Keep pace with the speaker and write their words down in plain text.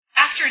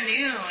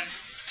afternoon.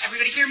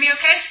 Everybody hear me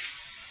okay?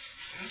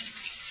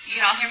 You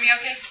can all hear me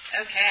okay?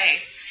 Okay.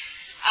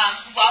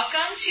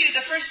 Welcome to the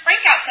first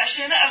breakout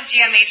session of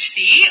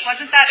GMHC.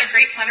 Wasn't that a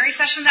great plenary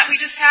session that we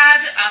just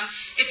had?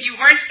 If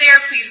you weren't there,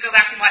 please go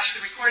back and watch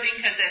the recording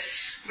because it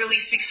really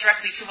speaks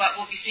directly to what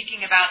we'll be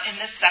speaking about in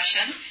this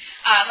session.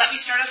 Let me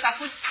start us off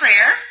with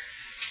prayer.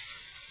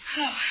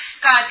 Oh,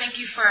 God,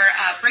 thank you for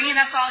bringing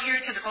us all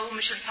here to the Global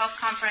Missions Health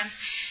Conference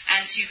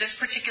and to this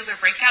particular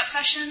breakout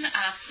session.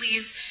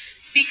 Please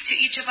speak to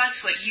each of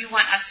us what you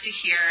want us to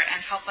hear and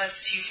help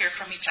us to hear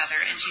from each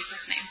other. In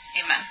Jesus' name,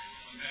 amen.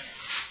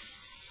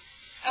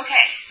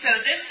 Okay, so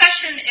this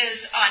session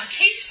is on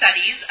case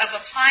studies of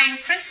applying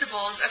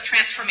principles of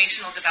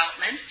transformational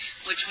development,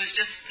 which was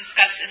just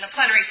discussed in the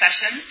plenary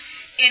session,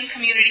 in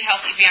community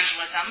health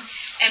evangelism.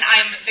 And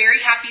I'm very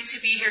happy to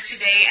be here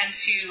today and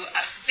to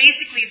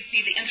basically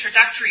be the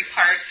introductory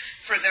part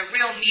for the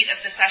real meat of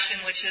the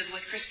session, which is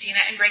with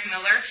Christina and Greg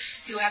Miller,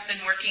 who have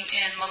been working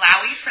in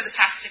Malawi for the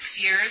past 6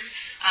 years,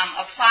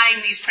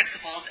 applying these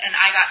principles. And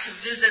I got to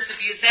visit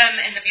them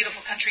in the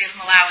beautiful country of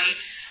Malawi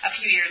a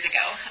few years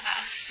ago.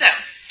 So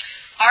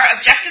our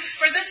objectives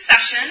for this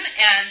session,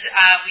 and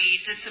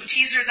we did some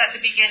teasers at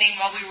the beginning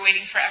while we were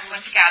waiting for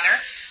everyone to gather,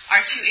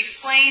 are to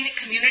explain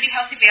community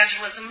health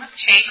evangelism,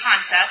 CHE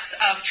concepts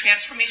of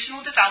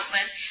transformational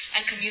development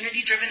and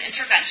community-driven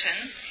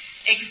interventions,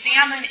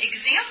 examine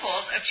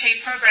examples of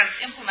CHE programs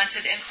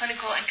implemented in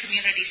clinical and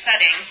community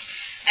settings,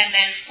 and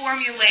then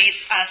formulate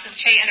some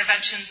CHE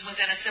interventions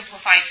within a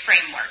simplified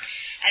framework.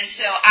 And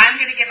so I'm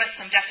going to give us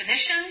some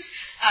definitions.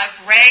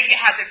 Greg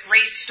has a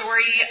great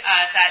story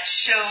that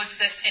shows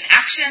this in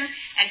action,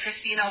 and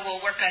Christina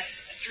will work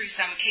us through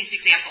some case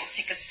examples,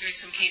 take us through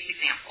some case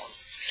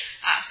examples.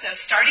 So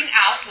starting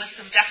out with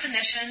some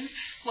definitions,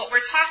 what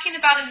we're talking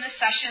about in this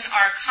session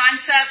are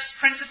concepts,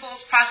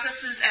 principles,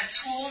 processes, and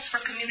tools for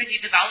community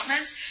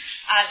development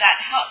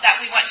that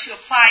we want to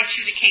apply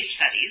to the case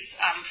studies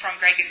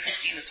from Greg and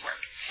Christina's work.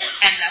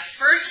 And the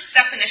first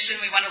definition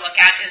we want to look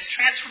at is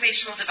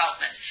transformational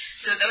development.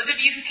 So those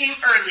of you who came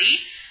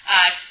early,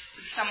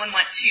 someone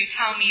wants to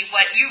tell me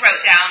what you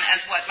wrote down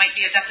as what might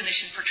be a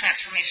definition for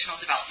transformational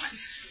development.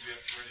 Do we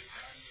have to write it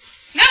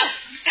down? No.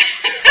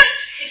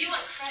 If you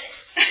want credit.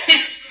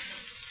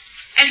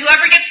 And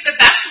whoever gets the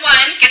best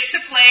one gets to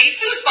play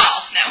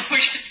foosball. No, we're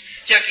just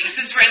joking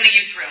since we're in the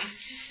youth room.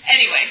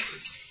 Anyway,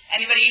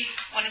 anybody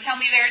want to tell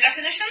me their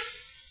definition?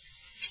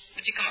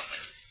 What'd you come up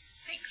with?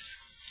 Thanks.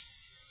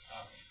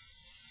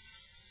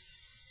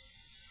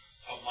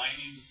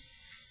 Aligning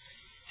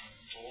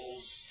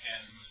goals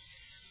and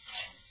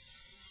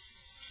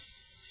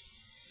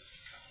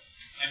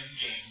end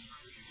game,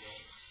 if you will,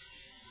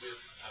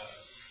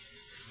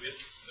 with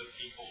the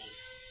people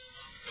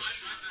that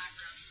you're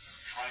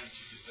trying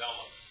to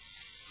develop,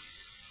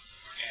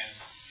 and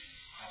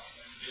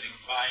getting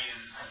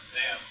buy-in from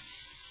them,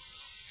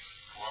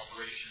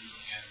 cooperation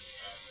and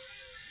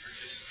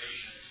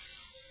participation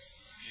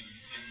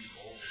in the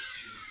goals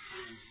to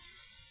improve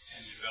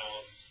and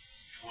develop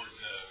toward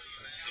the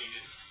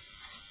stated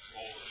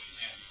goal at the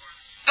end.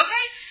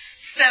 Okay,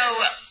 so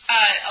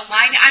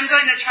I'm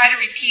going to try to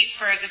repeat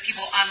for the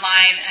people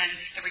online and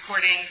the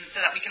recording so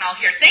that we can all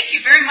hear. Thank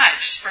you very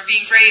much for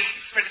being brave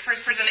for the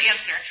first person to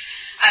answer.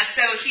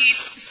 So he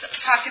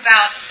talked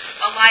about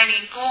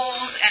aligning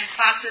goals and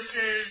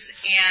processes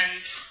and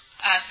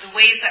the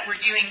ways that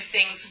we're doing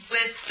things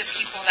with the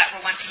people that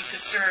we're wanting to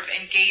serve,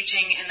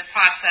 engaging in the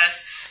process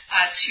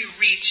to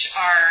reach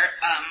our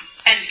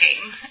end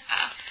game.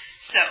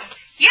 So,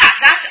 yeah,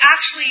 that's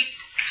actually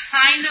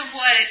kind of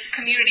what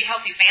community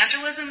health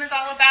evangelism is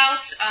all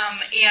about,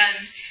 and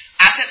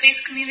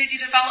asset-based community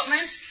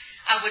development,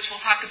 which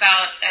we'll talk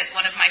about at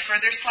one of my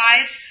further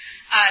slides.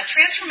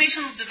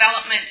 Transformational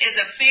development is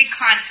a big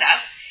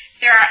concept.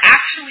 There are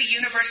actually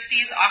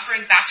universities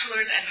offering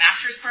bachelor's and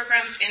master's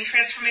programs in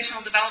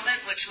transformational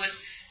development, which was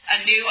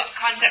a new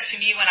concept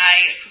to me when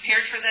I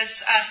prepared for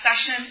this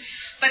session.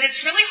 But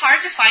it's really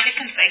hard to find a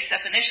concise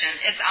definition.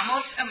 It's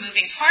almost a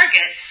moving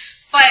target,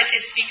 but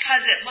it's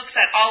because it looks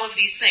at all of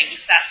these things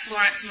that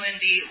Florence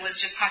Mundi was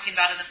just talking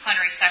about in the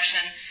plenary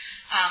session.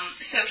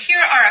 So here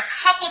are a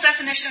couple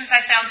definitions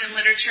I found in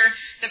literature.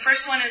 The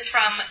first one is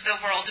from the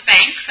World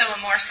Bank, so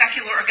a more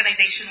secular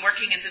organization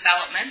working in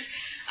development.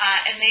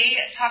 And they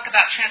talk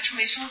about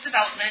transformational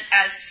development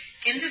as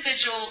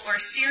individual or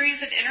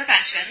series of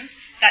interventions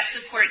that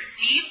support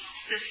deep,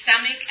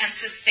 systemic, and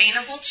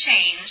sustainable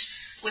change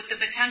with the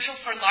potential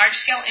for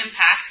large-scale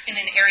impact in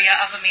an area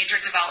of a major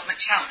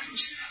development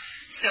challenge.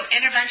 So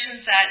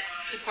interventions that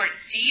support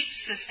deep,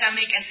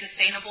 systemic, and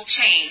sustainable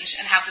change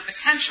and have the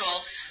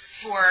potential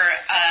for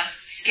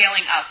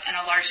scaling up and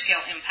a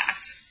large-scale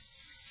impact.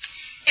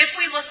 If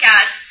we look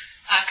at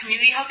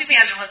community health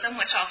evangelism,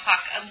 which I'll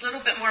talk a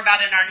little bit more about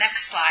in our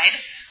next slide,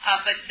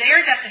 but their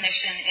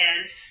definition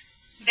is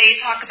they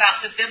talk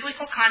about the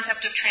biblical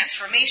concept of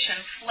transformation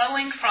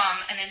flowing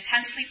from an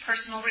intensely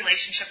personal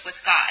relationship with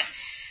God.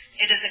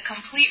 It is a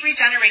complete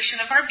regeneration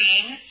of our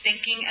being,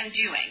 thinking, and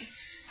doing.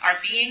 our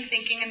being,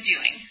 thinking, and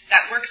doing,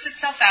 that works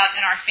itself out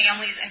in our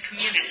families and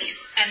communities,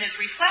 and is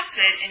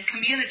reflected in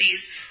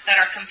communities that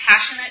are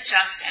compassionate,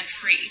 just, and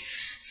free.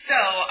 So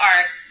our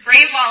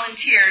brave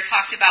volunteer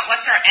talked about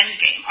what's our end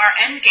game. Our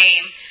end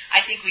game,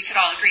 I think we could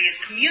all agree, is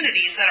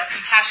communities that are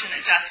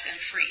compassionate, just, and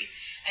free.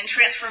 And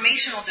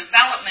transformational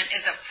development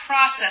is a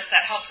process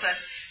that helps us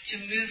to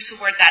move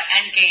toward that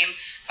end game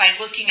by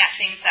looking at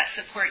things that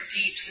support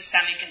deep,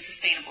 systemic, and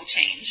sustainable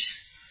change.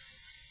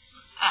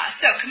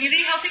 So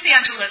community health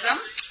evangelism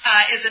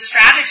is a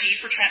strategy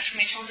for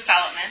transformational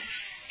development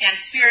and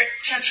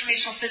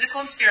transformational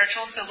physical and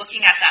spiritual, so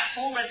looking at that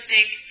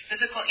holistic,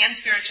 physical and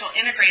spiritual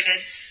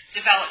integrated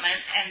development,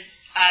 and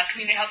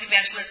community health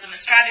evangelism is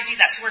a strategy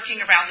that's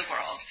working around the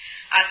world.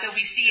 So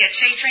we see a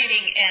Che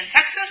training in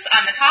Texas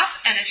on the top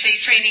and a Che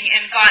training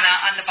in Ghana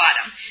on the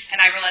bottom. And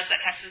I realize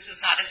that Texas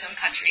is not its own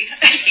country,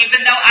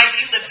 even though I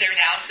do live there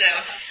now, so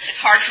it's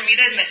hard for me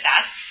to admit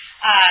that.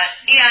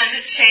 And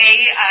Che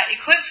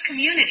equips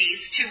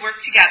communities to work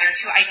together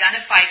to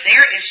identify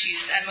their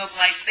issues and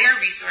mobilize their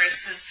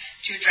resources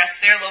to address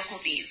their local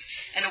needs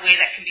in a way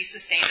that can be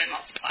sustained and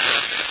multiplied.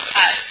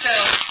 So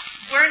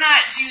we're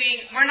not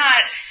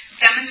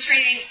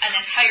demonstrating an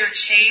entire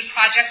Che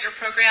project or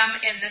program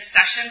in this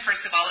session.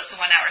 First of all, it's a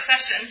 1-hour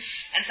session,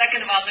 and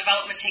second of all,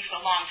 development takes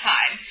a long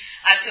time.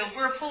 So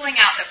we're pulling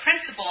out the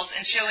principles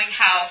and showing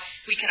how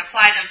we can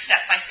apply them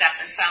step by step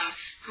in some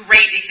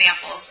great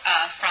examples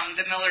from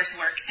the Miller's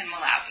work in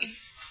Malawi.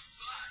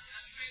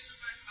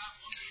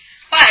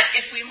 But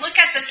if we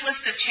look at this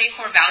list of Che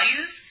core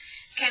values,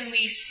 can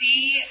we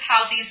see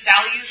how these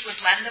values would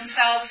lend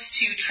themselves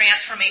to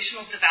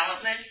transformational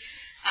development,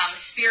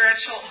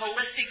 spiritual,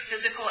 holistic,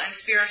 physical, and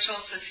spiritual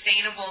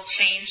sustainable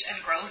change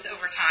and growth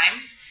over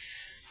time?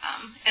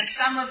 And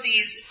some of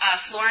these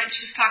Florence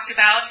just talked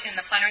about in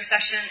the plenary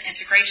session: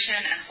 integration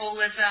and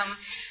holism.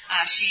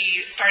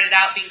 She started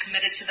out being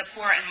committed to the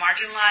poor and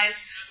marginalized,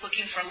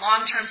 looking for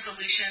long-term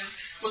solutions,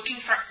 looking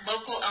for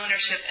local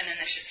ownership and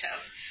initiative.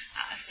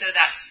 So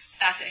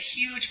that's a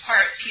huge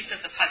piece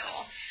of the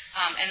puzzle.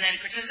 And then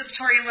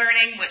participatory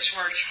learning, which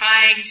we're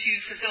trying to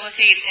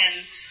facilitate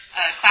in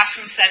a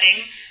classroom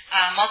setting,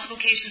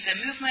 multiplications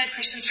and movement,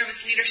 Christian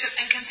service leadership,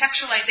 and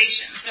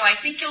contextualization. So I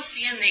think you'll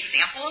see in the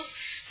examples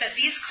that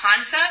these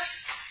concepts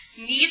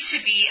need to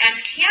be and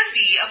can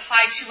be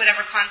applied to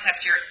whatever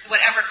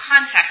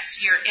context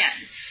you're in.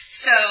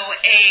 So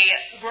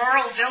a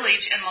rural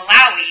village in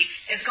Malawi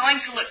is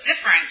going to look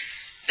different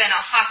than a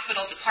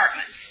hospital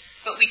department,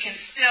 but we can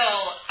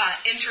still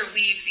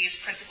interweave these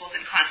principles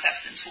and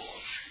concepts and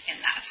tools in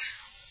that.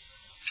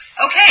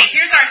 Okay,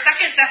 here's our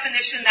second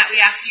definition that we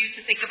asked you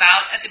to think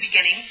about at the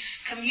beginning: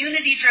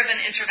 community-driven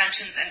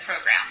interventions and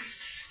programs.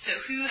 So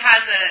who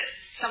has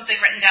something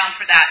written down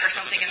for that, or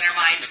something in their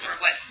mind for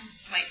what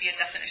might be a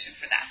definition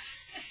for that?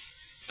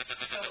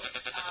 So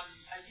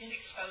I've been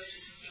exposed to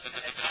some things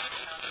that have not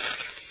sounded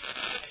very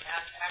recently, and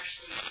that's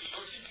actually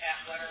looking at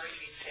what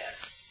already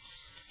exists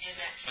in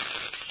that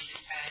community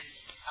and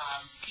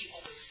people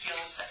with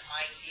skills that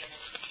might be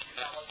able to be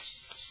developed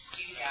to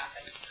do that,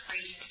 but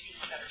creating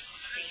things that are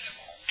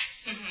sustainable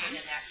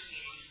within that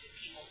community with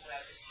people who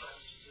have the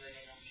skills to do it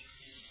and will be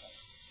meaningful.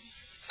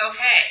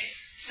 Okay,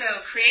 so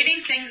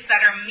creating things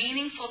that are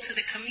meaningful to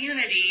the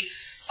community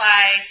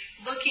by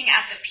looking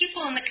at the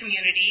people in the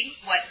community,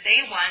 what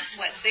they want,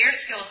 what their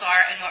skills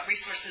are, and what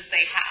resources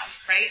they have,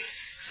 right?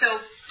 So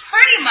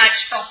pretty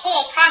much the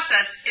whole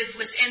process is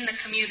within the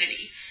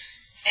community,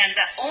 and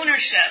the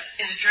ownership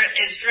is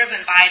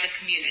driven by the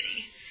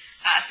community.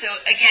 So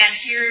again,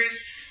 here's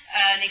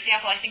an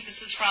example. I think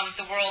this is from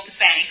the World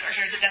Bank, or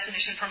here's a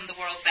definition from the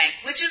World Bank,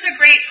 which is a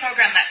great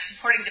program that's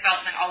supporting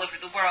development all over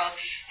the world,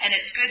 and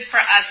it's good for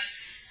us.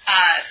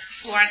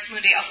 Florence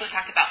Munde also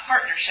talked about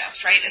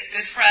partnerships, right? It's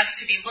good for us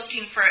to be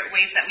looking for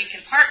ways that we can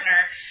partner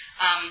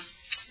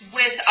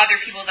with other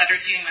people that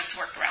are doing this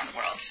work around the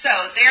world. So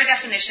their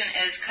definition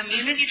is: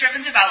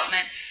 community-driven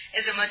development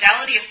is a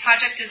modality of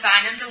project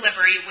design and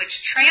delivery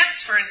which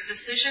transfers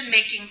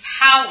decision-making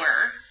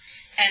power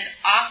and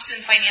often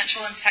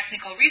financial and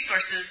technical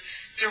resources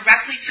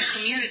directly to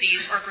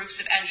communities or groups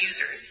of end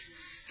users.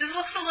 This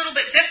looks a little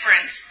bit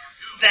different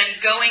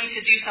than going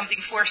to do something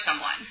for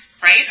someone,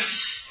 right?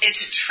 It's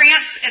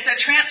a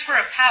transfer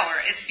of power.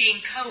 It's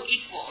being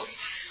co-equals,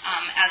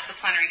 as the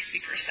plenary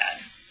speaker said.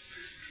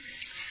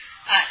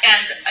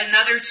 And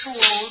another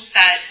tool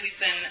that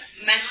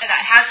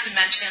that has been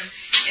mentioned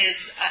is,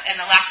 and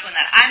the last one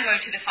that I'm going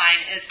to define,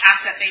 is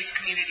asset-based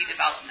community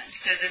development.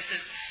 So this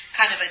is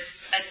kind of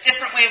a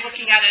different way of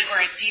looking at it,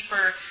 or a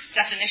deeper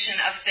definition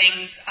of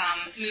things,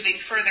 moving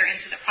further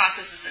into the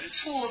processes and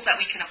tools that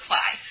we can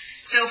apply.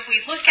 So if we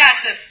look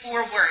at the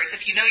 4 words,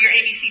 if you know your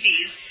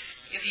ABCDs,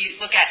 if you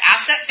look at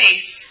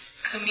asset-based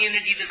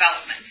community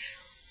development,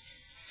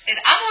 it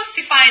almost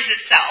defines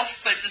itself,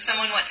 but does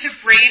someone want to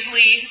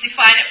bravely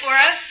define it for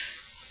us?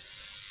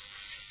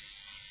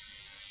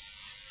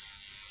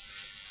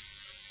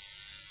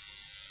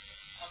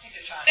 I'll take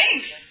a shot.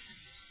 Thanks.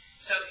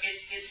 So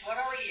it's what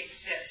already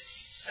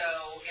exists. So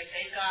if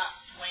they've got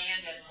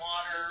land and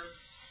water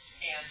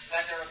and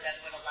whether that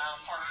would allow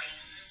farming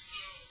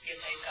if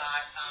they've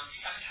got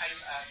some type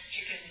of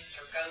chickens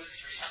or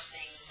goats or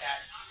something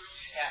that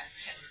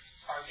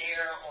are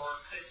there or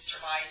could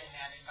survive in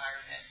that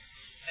environment.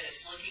 But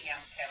it's looking at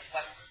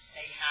what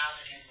they have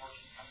and then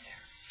working from there.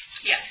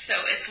 Yes, so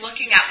it's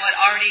looking at what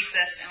already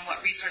exists and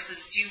what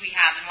resources do we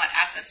have and what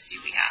assets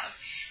do we have.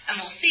 And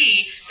we'll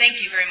see,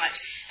 thank you very much,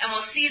 and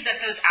we'll see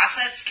that those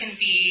assets can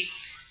be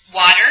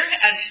water,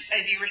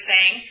 as you were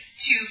saying,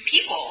 to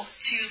people,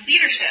 to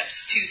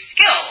leaderships, to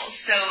skills,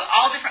 so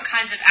all different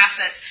kinds of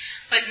assets,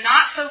 but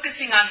not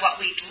focusing on what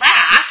we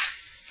lack,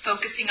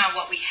 focusing on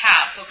what we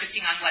have,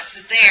 focusing on what's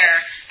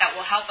there that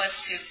will help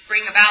us to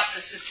bring about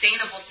the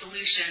sustainable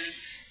solutions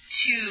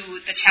to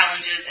the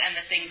challenges and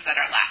the things that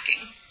are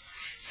lacking.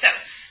 So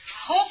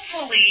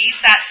hopefully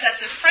that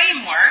sets a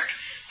framework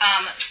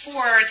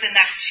for the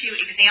next few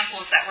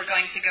examples that we're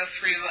going to go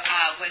through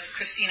with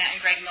Christina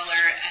and Greg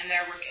Miller and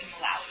their work in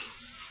Malawi.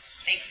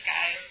 Thanks,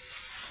 guys.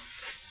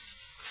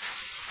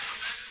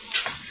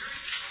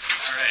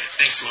 All right.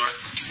 Thanks, Laura.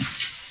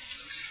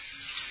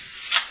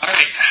 All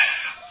right.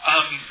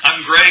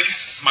 I'm Greg.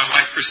 My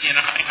wife, Christina,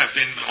 and I have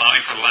been in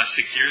Malawi for the last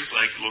 6 years,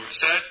 like Laura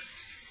said.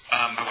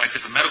 My wife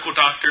is a medical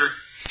doctor.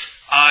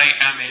 I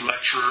am a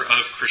lecturer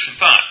of Christian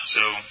thought,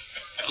 so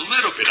a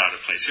little bit out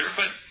of place here,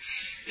 but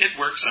it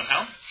works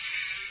somehow.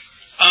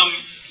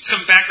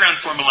 Some background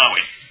for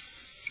Malawi.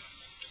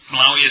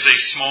 Malawi is a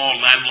small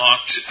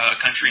landlocked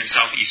country in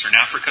southeastern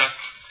Africa.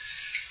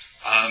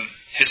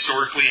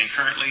 Historically and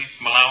currently,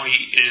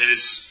 Malawi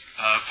is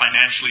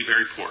financially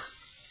very poor.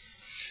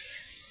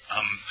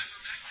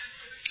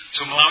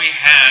 So Malawi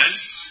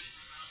has,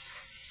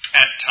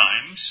 at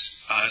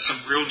times,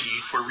 some real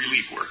need for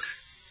relief work.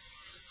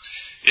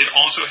 It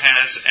also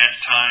has,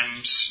 at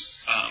times,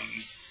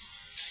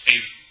 a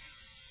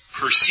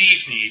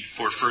perceived need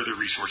for further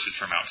resources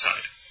from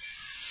outside.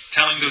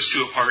 Telling those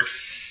two apart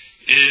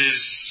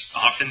is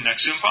often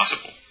next to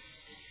impossible.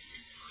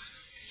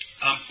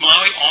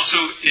 Malawi also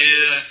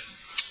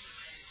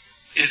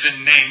is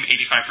in name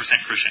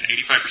 85% Christian.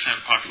 85% of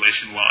the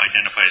population will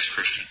identify as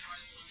Christian.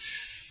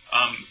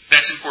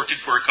 That's important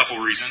for a couple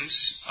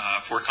reasons,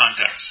 for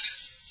context.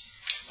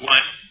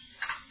 One,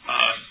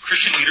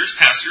 Christian leaders,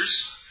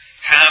 pastors,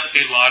 have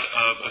a lot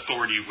of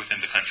authority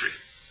within the country.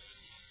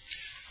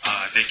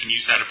 They can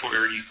use that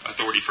authority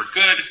for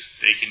good,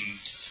 they can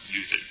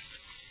use it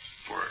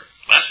for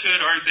less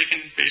good, or they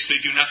can basically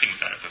do nothing with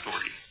that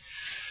authority.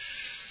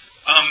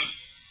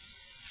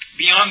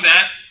 Beyond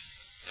that,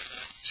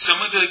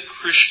 some of the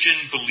Christian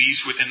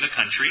beliefs within the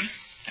country,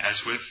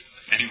 as with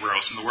anywhere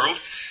else in the world,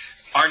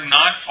 are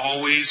not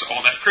always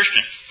all that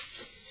Christian.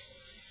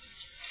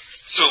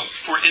 So,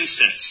 for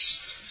instance,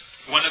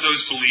 one of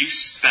those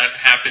beliefs that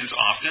happens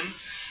often,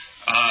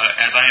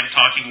 as I am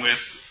talking with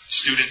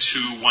students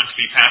who want to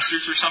be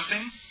pastors or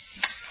something,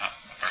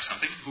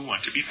 who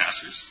want to be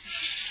pastors,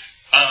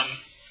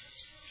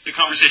 the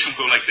conversation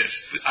will go like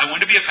this. I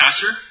want to be a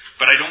pastor,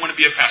 but I don't want to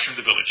be a pastor in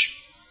the village.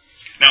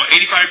 Now,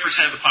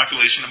 85% of the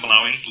population of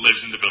Malawi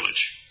lives in the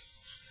village.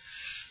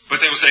 But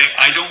they will say,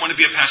 I don't want to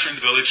be a pastor in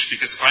the village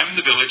because if I'm in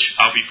the village,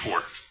 I'll be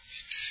poor.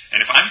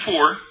 And if I'm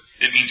poor,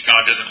 it means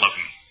God doesn't love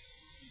me.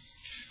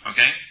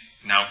 Okay?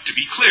 Now, to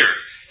be clear,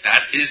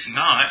 that is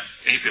not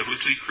a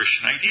biblically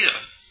Christian idea.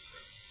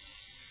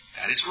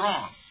 That is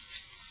wrong.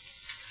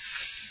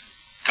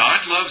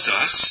 God loves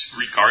us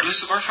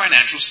regardless of our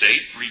financial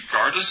state,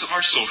 regardless of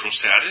our social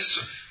status,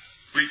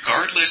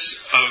 regardless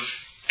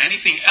of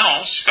anything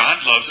else.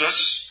 God loves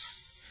us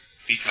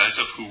because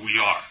of who we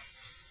are.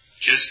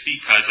 Just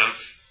because of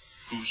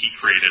who He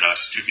created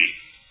us to be.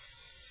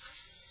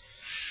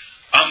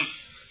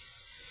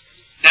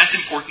 That's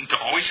important to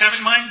always have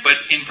in mind, but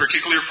in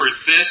particular for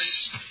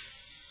this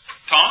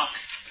talk,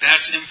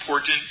 that's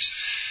important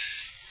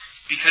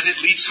because it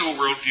leads to a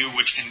worldview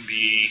which can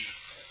be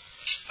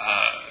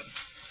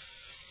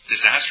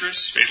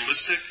disastrous,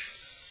 fatalistic.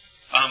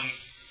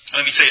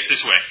 Let me say it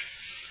this way.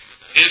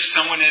 If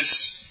someone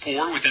is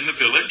poor within the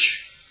village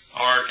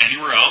or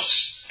anywhere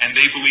else, and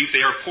they believe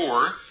they are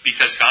poor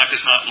because God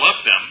does not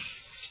love them,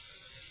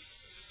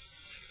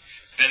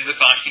 then the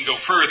thought can go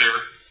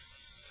further.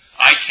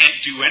 I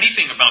can't do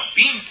anything about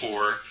being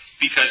poor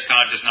because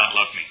God does not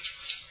love me.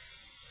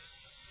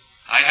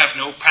 I have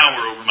no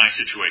power over my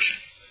situation.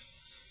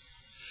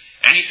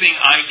 Anything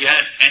I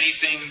get,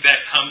 anything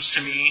that comes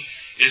to me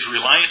is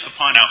reliant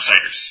upon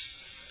outsiders.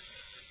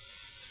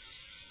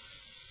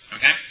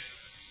 Okay?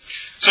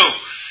 So,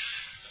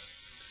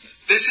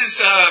 this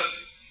is,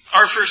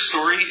 our first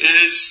story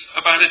is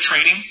about a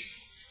training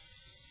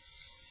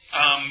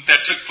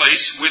that took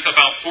place with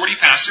about 40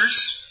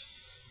 pastors,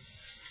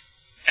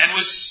 and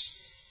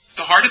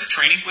the heart of the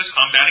training was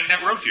combating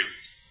that worldview.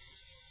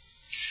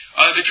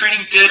 The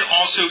training did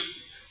also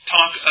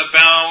talk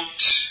about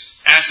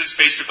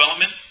assets-based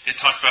development. It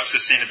talked about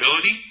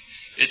sustainability.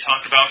 It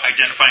talked about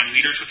identifying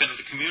leaders within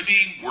the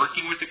community,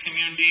 working with the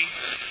community,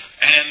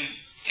 and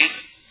it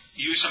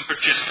used some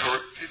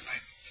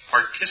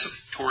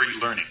participatory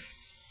learning.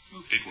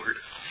 Ooh, big word.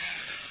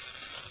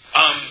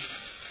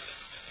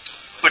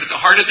 But But at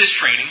the heart of this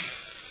training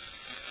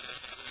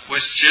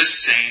was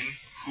just saying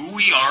who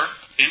we are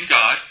in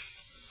God,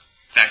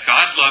 that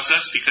God loves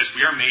us because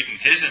we are made in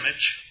His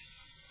image,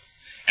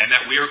 and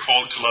that we are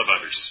called to love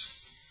others.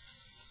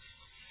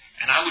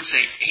 And I would say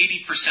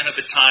 80% of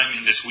the time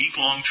in this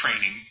week-long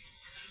training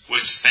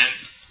was spent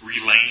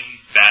relaying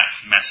that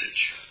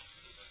message.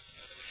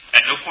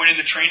 At no point in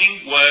the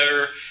training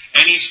were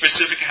any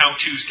specific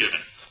how-tos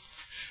given.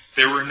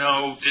 There were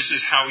no, this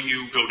is how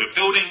you build a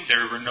building.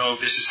 There were no,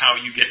 this is how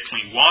you get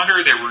clean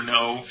water. There were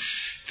no,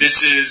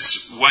 this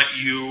is what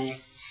you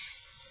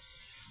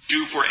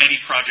do for any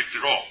project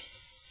at all.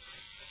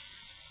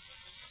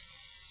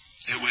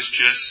 It was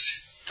just,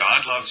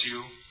 God loves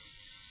you,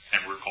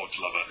 and we're called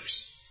to love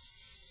others.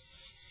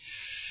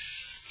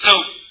 So,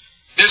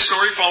 this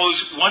story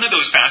follows one of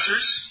those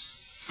pastors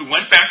who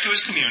went back to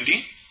his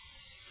community,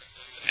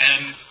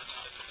 and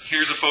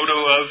here's a photo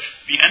of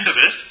the end of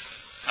it.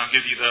 I'll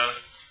give you the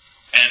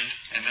end,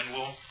 and then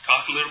we'll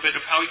talk a little bit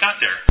of how he got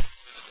there.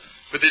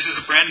 But this is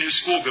a brand new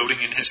school building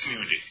in his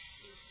community.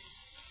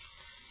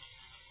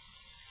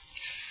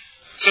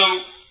 So,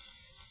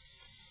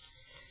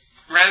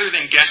 rather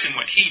than guessing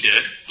what he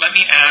did, let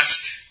me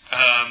ask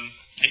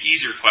an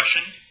easier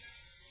question.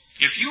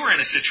 If you were in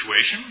a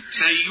situation,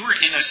 say you were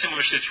in a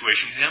similar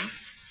situation to him,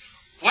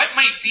 what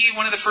might be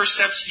one of the first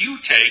steps you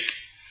take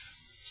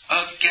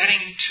of getting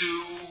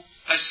to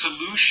a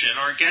solution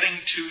or getting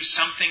to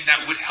something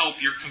that would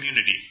help your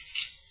community?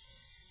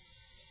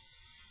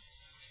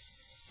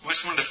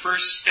 What's one of the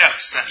first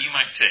steps that you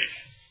might take?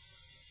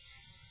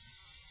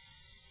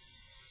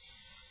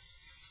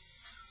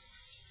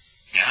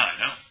 Yeah, I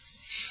know.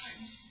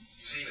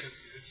 Seeing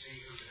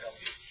who could help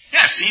you.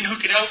 Yeah, seeing who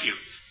could help you.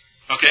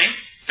 Okay,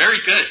 very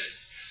good.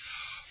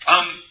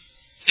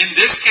 In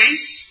this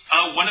case,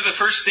 one of the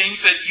first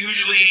things that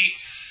usually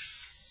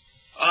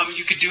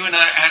you could do in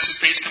an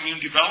asset-based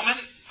community development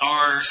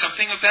or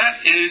something of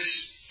that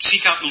is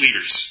seek out the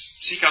leaders.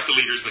 Seek out the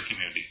leaders of the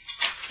community.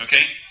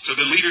 Okay? So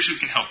the leaders who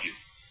can help you.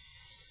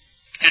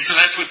 And so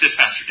that's what this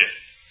pastor did.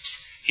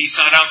 He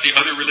sought out the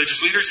other religious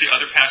leaders, the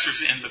other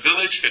pastors in the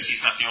village, because he's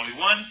not the only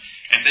one,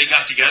 and they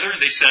got together and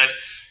they said,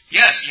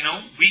 yes,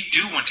 we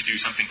do want to do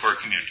something for our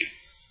community.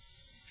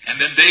 And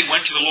then they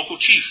went to the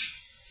local chief.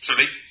 So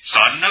they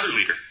sought another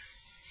leader.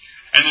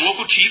 And the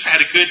local chief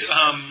had a good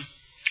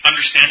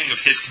understanding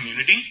of his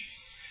community.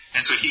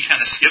 And so he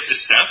kind of skipped a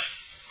step.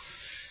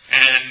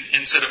 And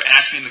instead of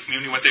asking the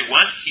community what they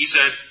want, he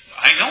said,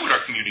 I know what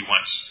our community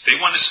wants. They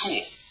want a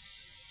school.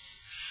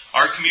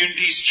 Our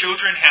community's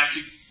children have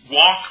to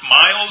walk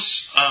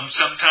miles,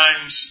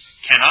 sometimes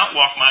cannot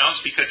walk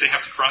miles because they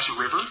have to cross a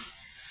river.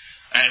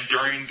 And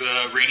during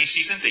the rainy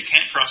season, they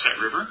can't cross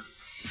that river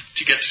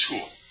to get to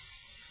school.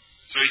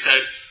 So he said,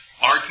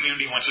 our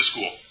community wants a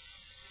school.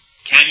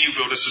 Can you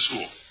build us a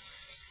school?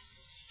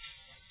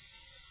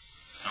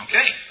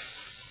 Okay.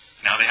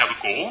 Now they have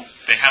a goal.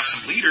 They have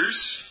some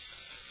leaders.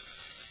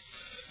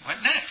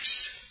 What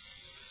next?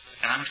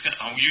 And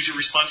I'll use your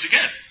response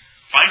again.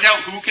 Find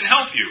out who can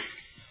help you.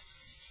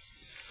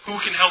 Who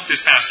can help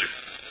this pastor?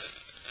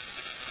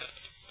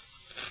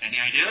 Any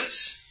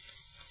ideas?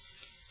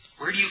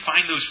 Where do you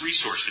find those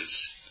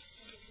resources?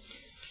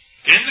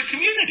 In the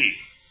community.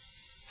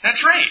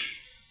 That's right.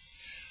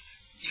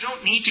 You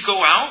don't need to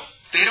go out.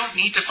 They don't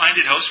need to find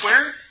it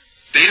elsewhere.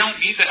 They don't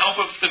need the help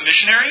of the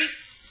missionary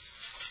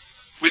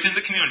within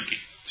the community.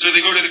 So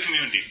they go to the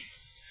community.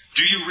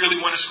 Do you really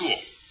want a school?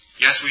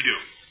 Yes, we do.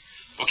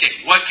 Okay,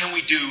 what can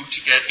we do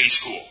to get a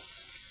school?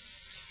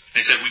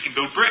 They said, we can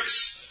build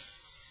bricks.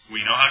 We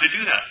know how to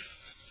do that.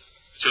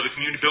 So the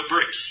community built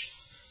bricks.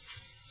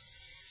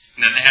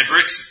 And then they had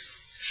bricks.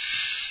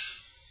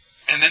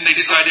 And then they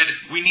decided,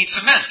 we need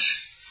cement.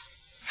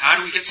 How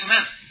do we get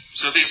cement?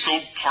 So they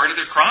sold part of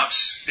their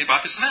crops. They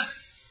bought the cement.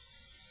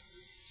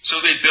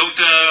 So they built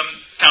a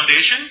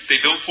foundation. They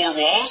built 4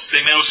 walls.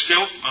 They made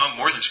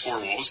more than 4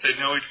 walls. They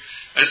made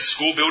a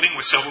school building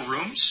with several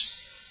rooms.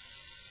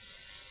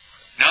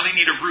 Now they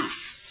need a roof.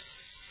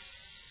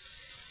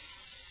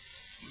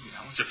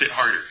 That one's a bit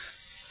harder.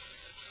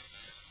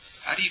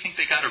 How do you think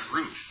they got a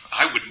roof?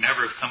 I would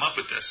never have come up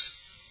with this.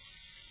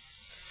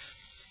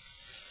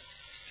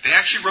 They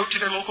actually wrote to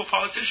their local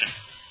politician.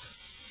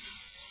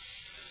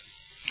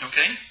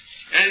 Okay?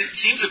 And it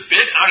seems a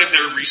bit out of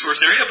their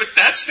resource area, but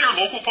that's their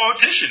local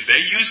politician. They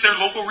use their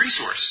local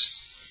resource.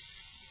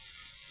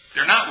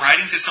 They're not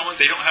writing to someone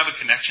they don't have a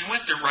connection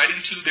with. They're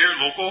writing to their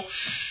local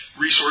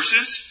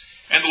resources.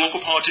 And the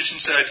local politician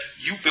said,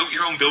 you built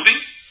your own building?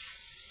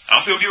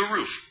 I'll build you a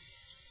roof.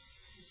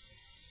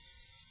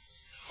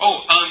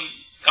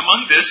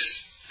 Among this,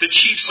 the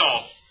chief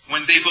saw,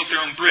 when they built their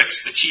own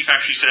bricks, the chief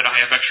actually said, I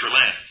have extra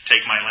land.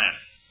 Take my land.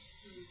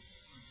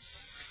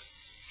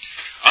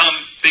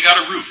 They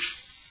got a roof.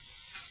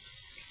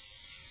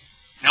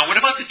 Now, what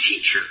about the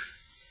teacher?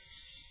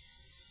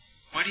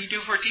 What do you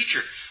do for a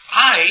teacher?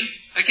 I,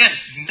 again,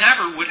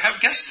 never would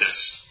have guessed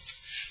this.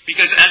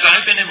 Because as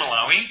I've been in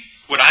Malawi,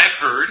 what I've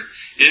heard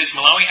is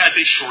Malawi has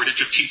a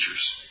shortage of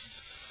teachers.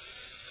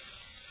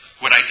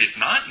 What I did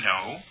not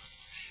know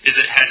is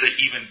it has an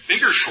even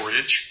bigger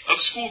shortage of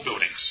school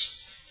buildings.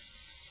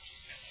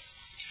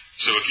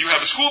 So if you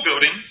have a school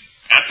building,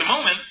 at the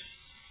moment,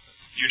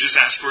 you just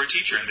ask for a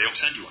teacher and they'll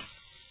send you one.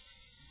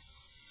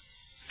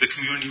 The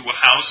community will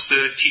house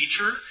the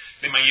teacher.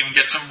 They might even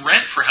get some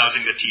rent for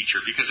housing the teacher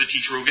because the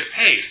teacher will get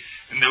paid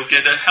and they'll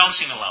get a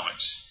housing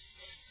allowance.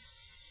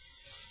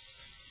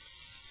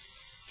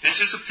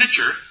 This is a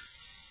picture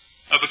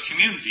of a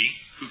community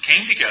who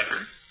came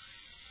together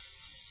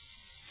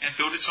and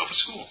built itself a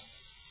school.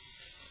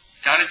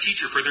 Got a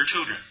teacher for their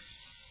children.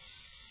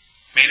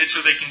 Made it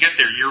so they can get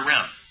there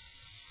year-round.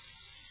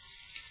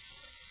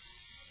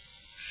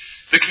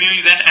 The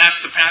community then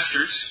asked the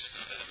pastors,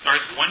 or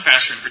one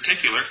pastor in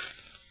particular,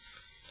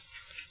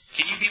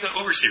 can you be the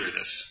overseer of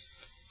this?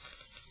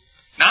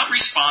 Not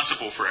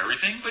responsible for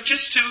everything, but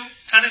just to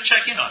kind of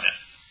check in on it.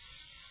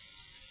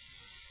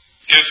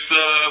 If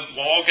the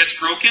wall gets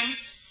broken,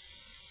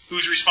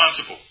 who's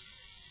responsible?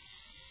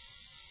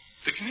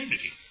 The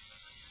community.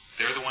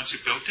 They're the ones who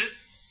built it.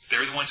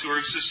 They're the ones who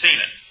are sustaining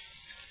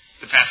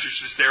it. The pastor's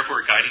just there for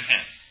a guiding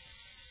hand.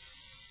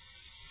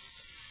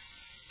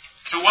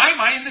 So why am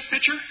I in this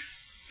picture?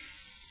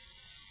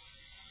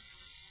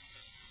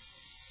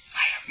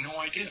 I have no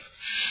idea.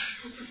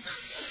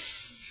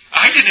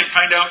 I didn't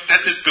find out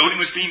that this building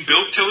was being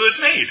built till it was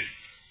made.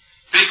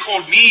 They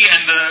called me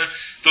and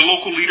the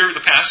local leader of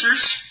the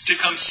pastors to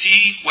come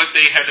see what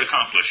they had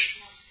accomplished.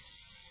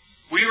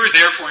 We were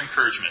there for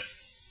encouragement.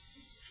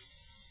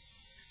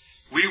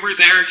 We were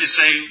there to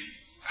say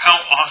how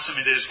awesome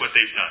it is what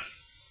they've done.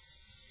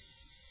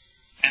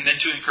 And then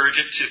to encourage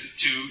it,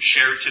 to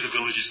share it to the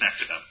villages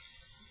next to them.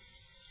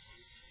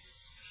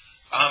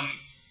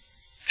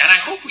 And I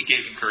hope we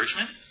gave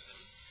encouragement.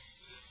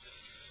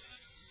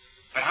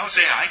 But I would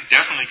say I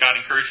definitely got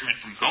encouragement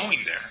from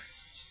going there.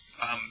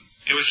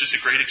 It was just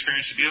a great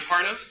experience to be a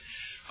part of,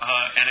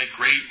 and a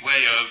great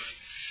way of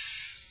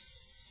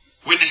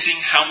witnessing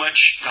how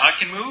much God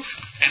can move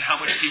and how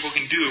much people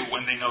can do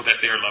when they know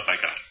that they are loved by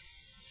God.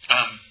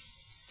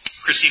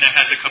 Christina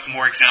has a couple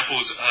more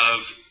examples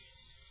of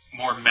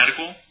more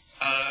medical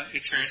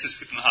experiences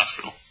within the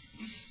hospital.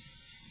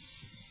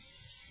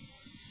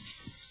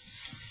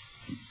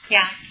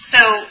 Yeah, so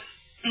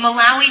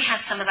Malawi has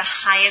some of the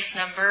highest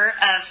number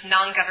of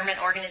non-government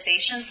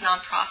organizations,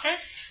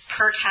 nonprofits,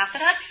 per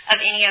capita of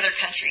any other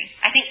country.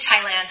 I think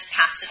Thailand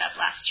passed it up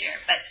last year,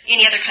 but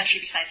any other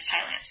country besides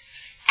Thailand.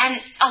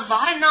 And a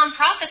lot of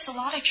nonprofits, a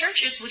lot of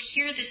churches would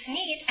hear this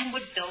need and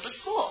would build a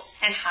school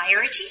and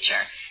hire a teacher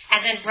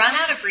and then run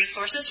out of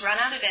resources, run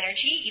out of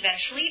energy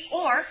eventually,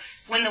 or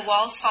when the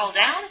walls fall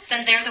down,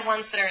 then they're the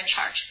ones that are in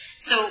charge.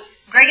 So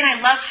Greg and I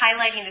love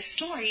highlighting this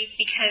story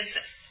because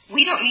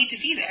we don't need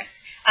to be there.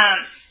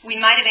 We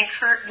might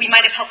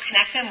have helped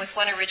connect them with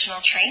one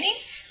original training,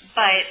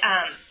 but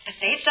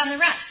they've done the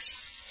rest.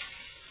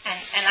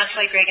 And that's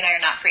why Greg and I are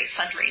not great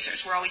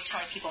fundraisers. We're always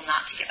telling people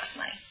not to give us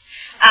money.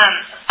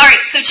 All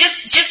right, so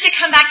just to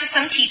come back to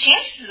some teaching,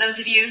 those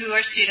of you who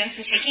are students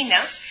and taking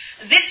notes,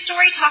 this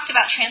story talked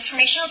about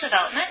transformational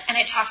development, and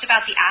it talked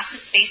about the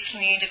assets-based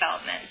community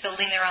development,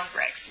 building their own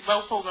bricks,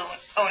 local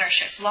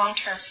ownership,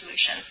 long-term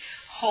solutions,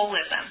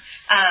 holism,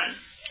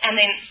 and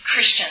then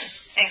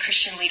Christians and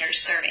Christian leaders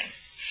serving.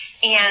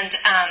 And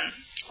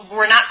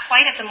we're not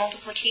quite at the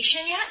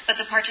multiplication yet, but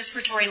the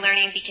participatory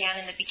learning began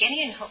in the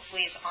beginning and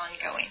hopefully is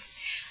ongoing.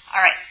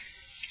 All right.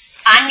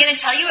 I'm going to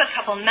tell you a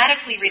couple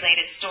medically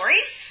related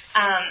stories.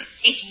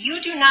 If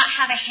you do not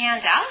have a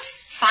handout,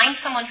 find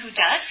someone who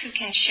does, who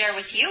can share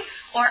with you.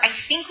 Or I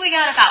think we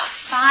got about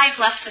 5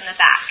 left in the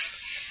back.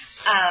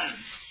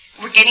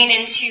 We're getting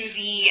into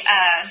the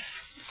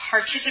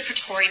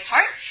participatory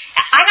part.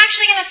 I'm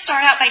actually going to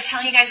start out by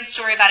telling you guys a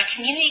story about a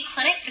community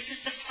clinic. This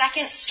is the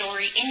second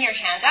story in your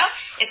handout.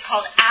 It's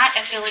called At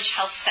a Village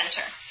Health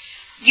Center.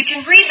 You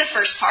can read the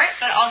first part,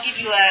 but I'll give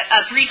you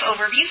a brief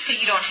overview so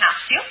you don't have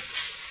to.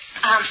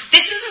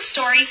 This is a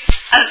story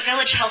of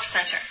Village Health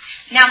Center.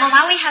 Now,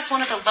 Malawi has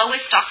one of the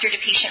lowest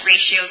doctor-to-patient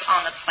ratios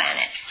on the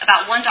planet,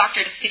 about 1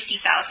 doctor to 50,000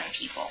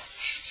 people.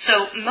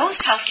 So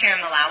most healthcare in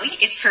Malawi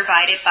is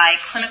provided by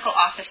clinical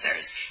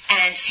officers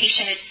and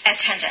patient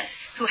attendants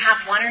who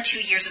have 1 or 2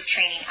 years of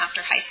training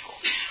after high school.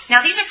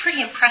 Now, these are pretty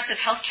impressive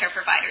healthcare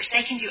providers.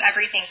 They can do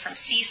everything from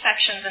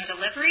C-sections and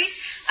deliveries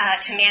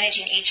to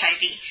managing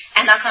HIV,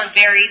 and that's on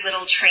very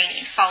little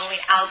training, following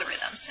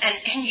algorithms,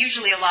 and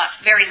usually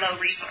very low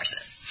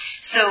resources.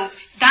 So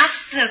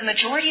that's the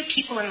majority of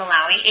people in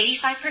Malawi.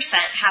 85%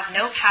 have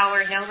no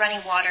power, no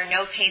running water,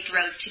 no paved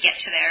roads to get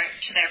to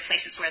their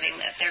places where they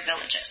live, their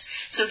villages.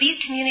 So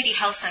these community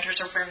health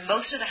centers are where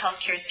most of the health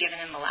care is given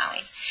in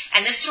Malawi.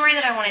 And this story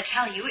that I want to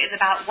tell you is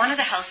about one of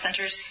the health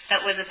centers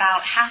that was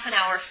about half an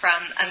hour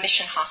from a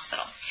mission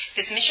hospital.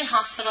 This mission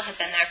hospital had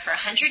been there for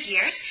 100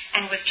 years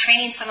and was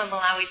training some of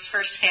Malawi's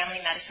first family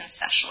medicine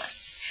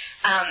specialists.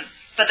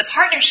 But the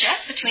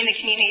partnership between the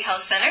community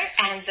health center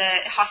and the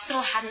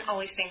hospital hadn't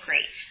always been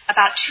great.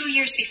 About 2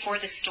 years before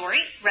this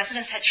story,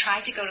 residents had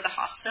tried to go to the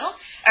hospital,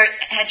 or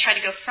had tried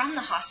to go from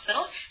the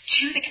hospital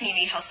to the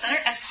community health center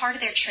as part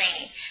of their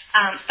training.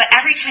 But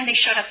every time they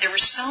showed up, there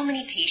were so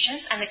many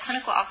patients, and the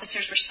clinical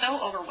officers were so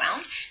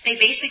overwhelmed, they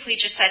basically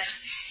just said,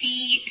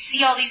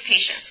 see all these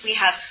patients. We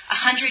have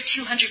 100,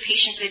 200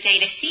 patients a day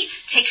to see.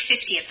 Take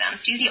 50 of them.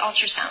 Do the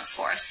ultrasounds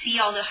for us. See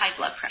all the high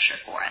blood pressure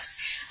for us.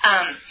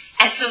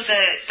 And so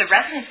the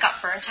residents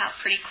got burnt out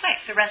pretty quick.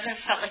 The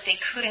residents felt like they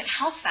couldn't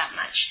help that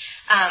much.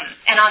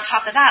 And on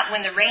top of that,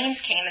 when the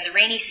rains came and the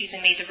rainy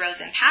season made the roads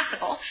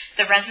impassable,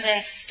 the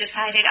residents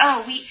decided,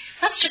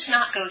 let's just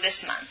not go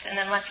this month, and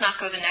then let's not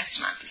go the next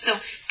month. So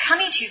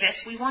coming to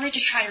this, we wanted to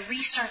try to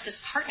restart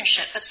this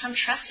partnership, but some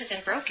trust had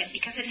been broken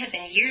because it had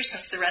been years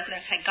since the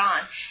residents had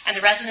gone, and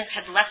the residents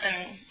had let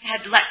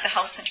the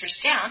health centers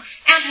down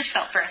and had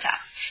felt burnt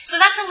out. So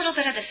that's a little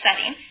bit of the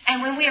setting.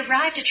 And when we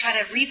arrived to try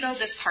to rebuild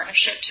this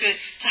partnership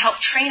to help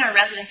train our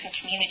residents in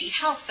community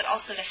health, but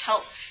also to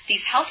help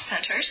these health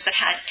centers that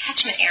had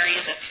catchment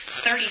areas of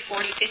 30,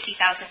 40,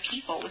 50,000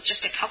 people with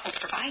just a couple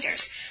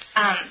providers,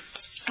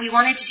 we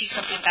wanted to do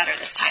something better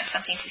this time,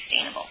 something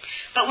sustainable.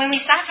 But when we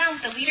sat down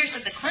with the leaders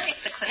of the clinic,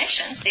 the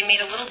clinicians, they made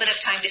a little bit of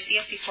time to see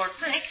us before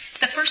clinic.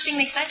 The first thing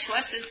they said to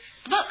us is,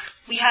 look,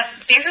 we have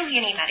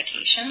barely any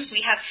medications.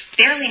 We have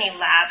barely any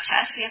lab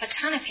tests. We have a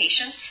ton of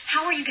patients.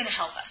 How are you going to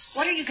help us?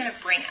 What are you going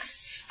to bring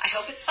us? I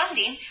hope it's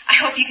funding. I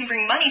hope you can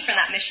bring money from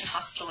that mission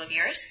hospital of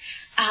yours.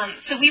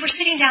 So we were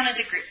sitting down as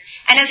a group.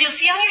 And as you'll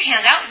see on your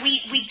handout,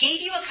 we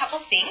gave you a couple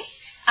things.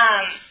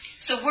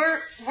 So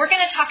we're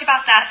going to talk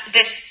about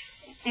this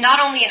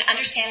not only in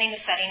understanding the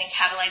setting and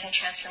catalyzing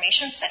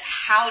transformations, but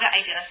how to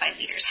identify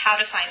leaders, how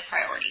to find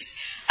priorities.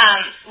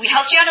 We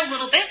helped you out a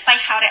little bit by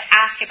how to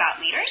ask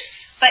about leaders,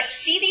 but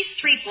see these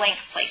 3 blank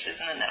places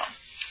in the middle.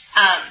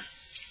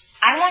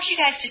 I want you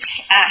guys to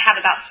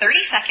have about 30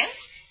 seconds.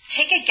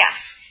 Take a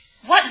guess.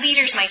 What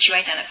leaders might you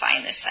identify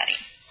in this setting?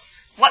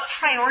 What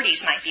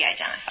priorities might be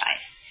identified?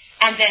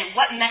 And then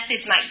what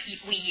methods might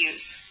we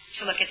use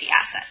to look at the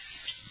assets?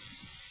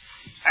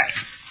 All right.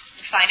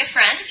 Find a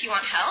friend if you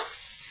want help.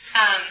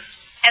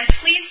 And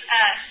please,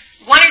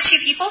 1 or 2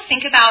 people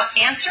think about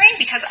answering,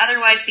 because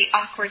otherwise the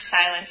awkward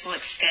silence will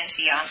extend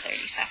beyond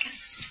 30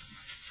 seconds.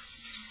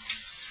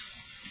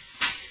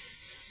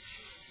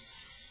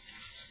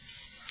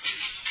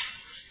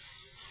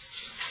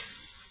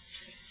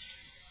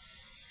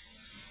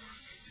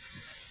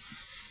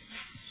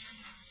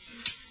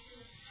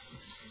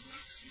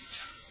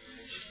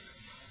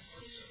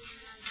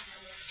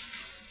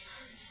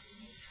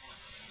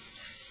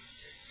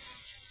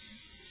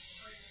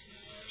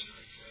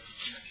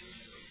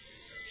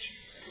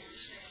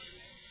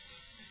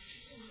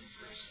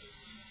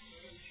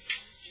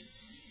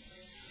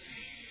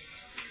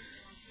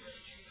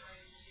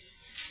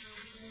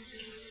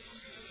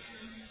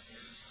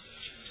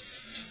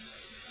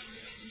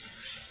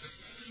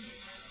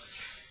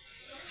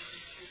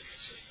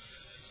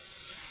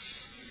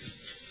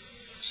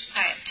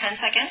 All right, 10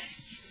 seconds.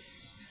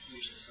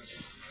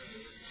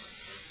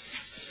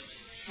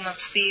 Someone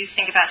please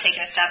think about taking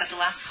a stab at the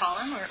last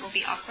column, or it will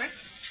be awkward.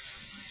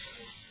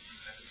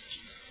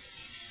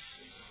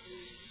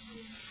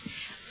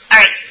 All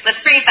right,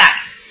 let's bring it back.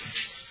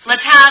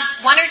 Let's have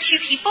 1 or 2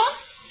 people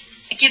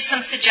give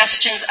some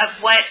suggestions of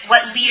what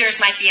leaders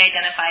might be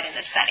identified in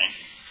this setting.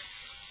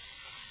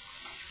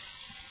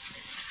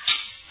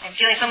 I'm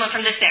feeling someone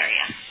from this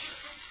area.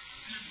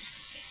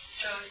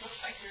 So it looks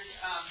like there's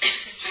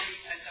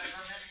potentially a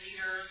government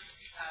leader,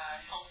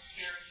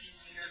 healthcare team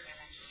leader, and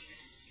a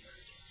community leader.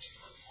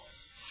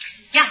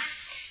 Yeah.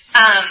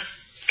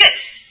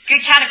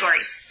 Good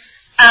categories.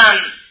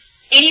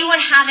 Anyone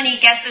have any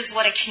guesses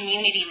what a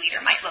community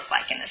leader might look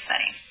like in this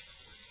setting?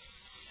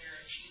 Is there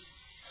a chief?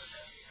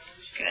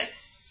 Good.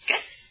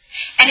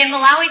 And in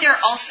Malawi, there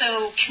are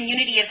also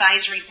community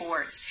advisory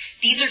boards.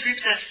 These are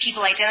groups of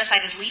people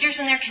identified as leaders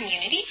in their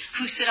community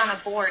who sit on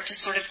a board to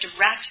sort of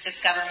direct this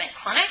government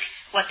clinic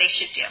what they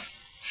should do.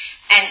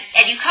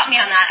 And you caught me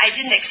on that. I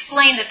didn't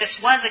explain that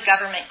this was a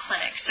government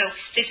clinic. So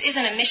this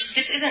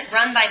isn't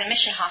run by the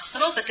mission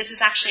hospital, but this is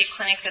actually a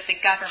clinic that the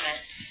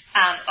government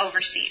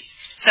oversees.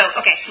 So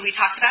we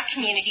talked about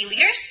community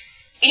leaders.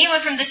 Anyone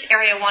from this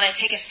area want to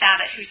take a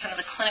stab at who some of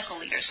the clinical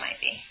leaders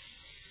might be?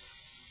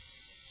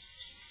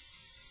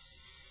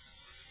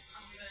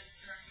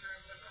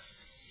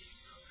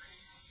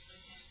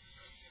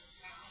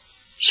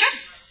 Sure.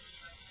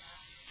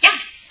 Yeah.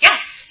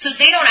 So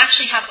they don't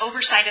actually have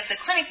oversight of the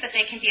clinic, but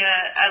they can be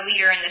a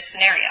leader in this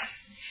scenario.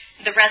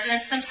 The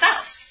residents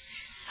themselves.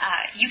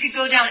 You could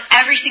go down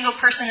every single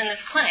person in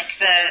this clinic,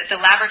 the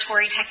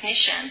laboratory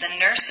technician, the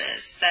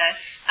nurses,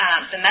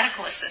 the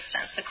medical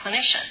assistants, the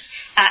clinicians.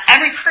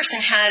 Every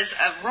person has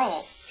a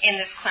role in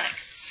this clinic.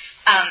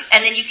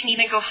 And then you can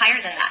even go higher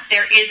than that.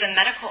 There is a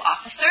medical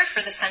officer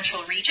for the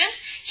central region.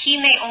 He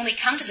may only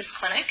come to this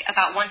clinic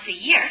about once a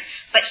year,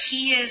 but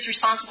he is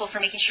responsible for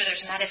making sure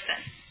there's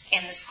medicine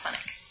in this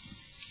clinic.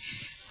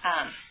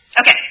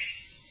 Okay.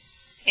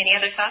 Any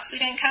other thoughts we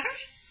didn't cover?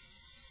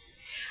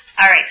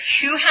 All right.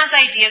 Who has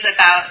ideas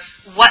about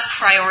what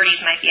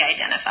priorities might be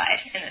identified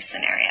in this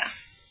scenario?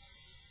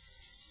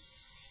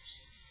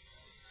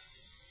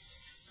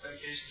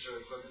 Medications or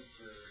equipment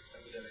for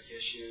epidemic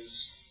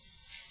issues.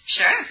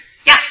 Sure.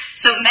 Yeah.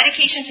 So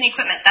medications and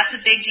equipment, that's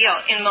a big deal.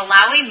 In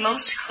Malawi,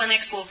 most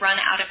clinics will run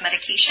out of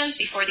medications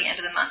before the end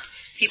of the month.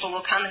 People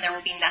will come and there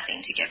will be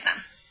nothing to give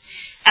them.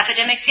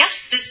 Epidemics, yes.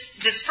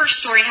 This first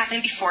story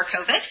happened before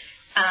COVID.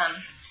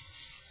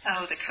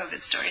 The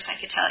COVID stories I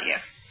could tell you.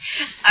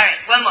 All right,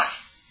 one more.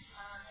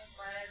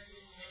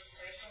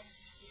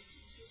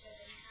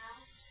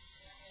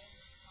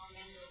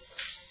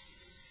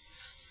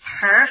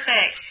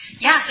 Perfect.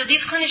 Yeah, so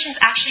these clinicians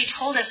actually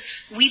told us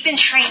we've been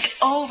trained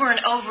over and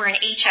over in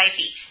HIV.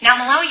 Now,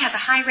 Malawi has a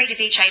high rate of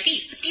HIV,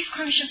 but these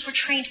clinicians were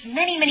trained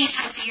many, many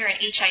times a year in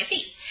HIV.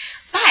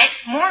 But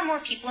more and more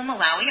people in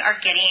Malawi are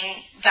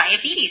getting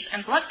diabetes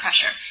and blood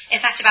pressure. In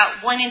fact,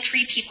 about 1 in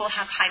 3 people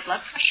have high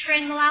blood pressure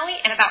in Malawi,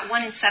 and about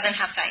 1 in 7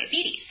 have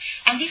diabetes.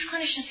 And these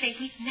clinicians say,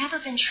 we've never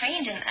been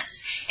trained in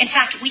this. In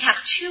fact, we have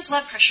 2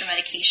 blood pressure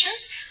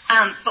medications,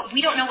 but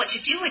we don't know what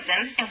to do with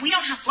them, and we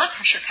don't have blood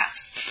pressure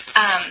cuffs.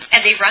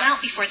 And they run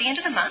out before the end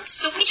of the month,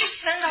 so we just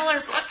send all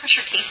our blood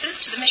pressure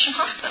cases to the mission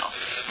hospital.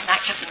 And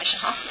that kept the mission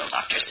hospital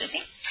doctors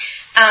busy.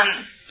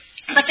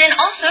 But then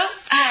also,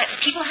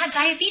 people had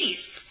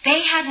diabetes.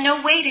 They had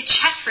no way to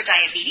check for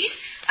diabetes.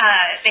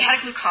 They had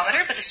a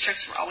glucometer, but the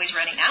strips were always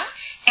running out.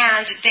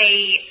 And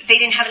they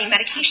didn't have any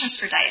medications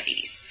for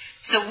diabetes.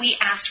 So we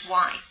asked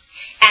why.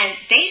 And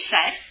they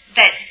said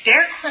that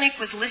their clinic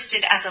was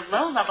listed as a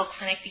low-level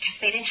clinic because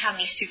they didn't have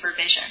any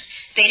supervision.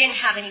 They didn't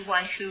have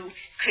anyone who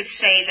could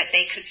say that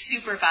they could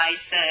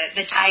supervise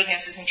the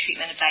diagnosis and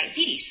treatment of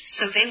diabetes.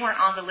 So they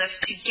weren't on the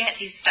list to get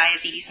these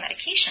diabetes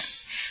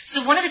medications.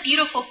 So one of the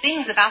beautiful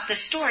things about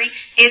this story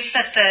is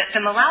that the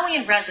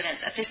Malawian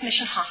residents at this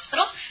mission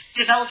hospital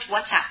developed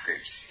WhatsApp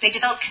groups. They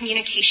developed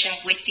communication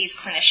with these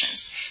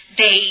clinicians.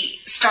 They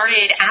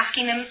started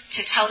asking them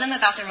to tell them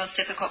about their most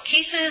difficult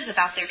cases,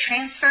 about their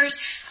transfers.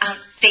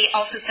 They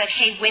also said,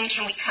 hey, when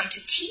can we come to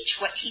teach?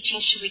 What teaching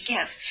should we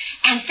give?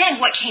 And then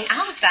what came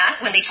out of that,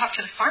 when they talked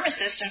to the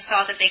pharmacist and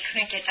saw that they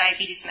couldn't get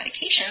diabetes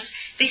medications,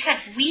 they said,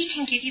 we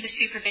can give you the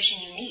supervision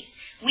you need.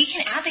 We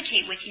can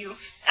advocate with you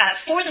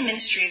for the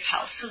Ministry of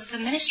Health so that the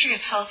Ministry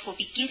of Health will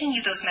be giving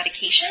you those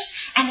medications,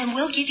 and then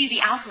we'll give you the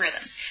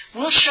algorithms.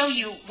 We'll show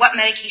you what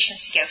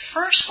medications to give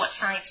first, what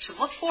signs to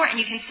look for, and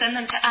you can send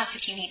them to us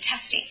if you need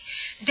testing.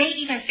 They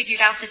even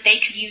figured out that they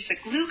could use the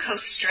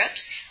glucose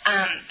strips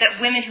that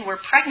women who were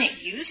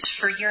pregnant used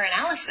for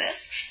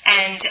urinalysis,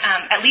 and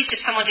at least if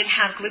someone didn't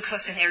have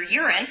glucose in their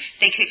urine,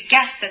 they could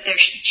guess that their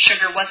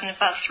sugar wasn't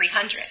above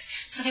 300.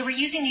 So they were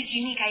using these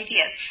unique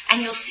ideas.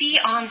 And you'll see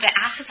on the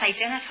assets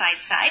identified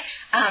side,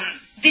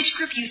 this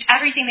group used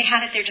everything they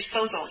had at their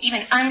disposal,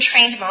 even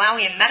untrained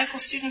Malawian medical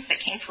students that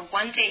came for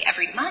one day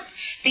every month.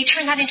 They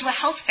turned that into a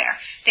health fair.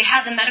 They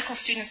had the medical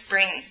students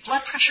bring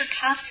blood pressure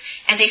cuffs,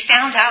 and they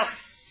found out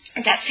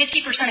that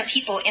 50% of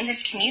people in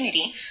this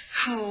community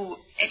who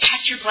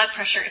checked your blood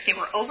pressure, if they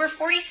were over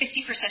 40,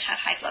 50% had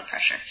high blood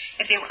pressure.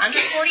 If they were under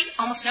 40,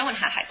 almost no one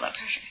had high blood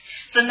pressure.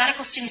 So the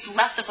medical students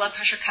left the blood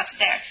pressure cuffs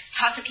there,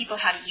 taught the people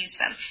how to use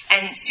them,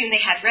 and soon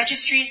they had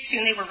registries,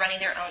 soon they were running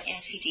their own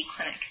NCD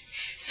clinic.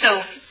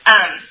 So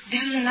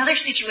this is another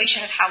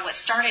situation of how what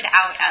started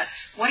out as,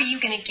 what are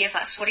you going to give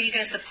us? What are you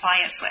going to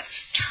supply us with?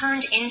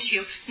 Turned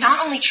into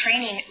not only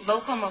training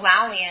local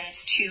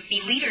Malawians to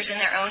be leaders in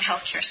their own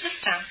healthcare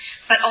system,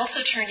 but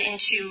also turned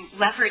into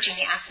leveraging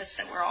the assets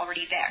that were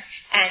already there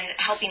and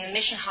helping the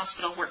mission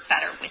hospital work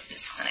better with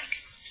this clinic.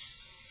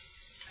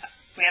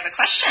 We have a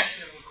question.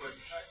 Yeah, real quick.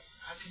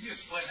 Can you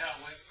explain how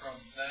it went from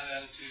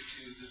that attitude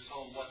to this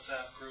whole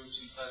WhatsApp groups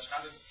and such?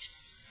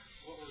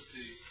 What was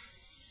the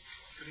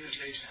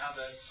communication, how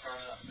that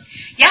started out?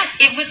 Yeah,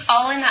 it was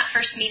all in that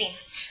first meeting.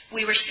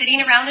 We were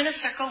sitting around in a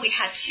circle. We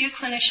had 2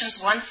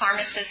 clinicians, 1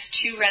 pharmacist,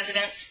 2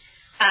 residents,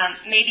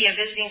 maybe a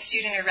visiting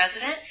student or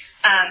resident,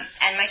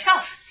 and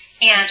myself.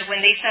 And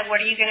when they said, what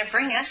are you going to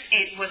bring us?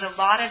 It was a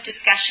lot of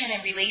discussion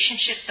and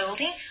relationship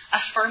building,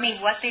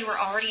 affirming what they were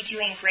already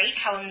doing great,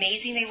 how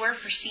amazing they were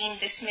for seeing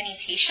this many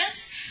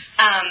patients,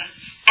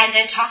 and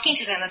then talking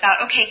to them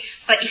about, okay,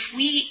 but if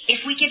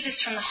we get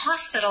this from the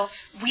hospital,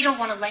 we don't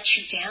want to let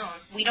you down.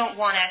 We don't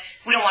want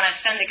to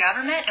offend the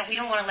government, and we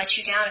don't want to let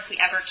you down if we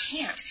ever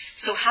can't.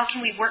 So how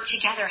can we work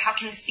together? How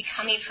can this be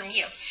coming from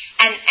you?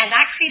 And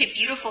that created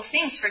beautiful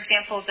things. For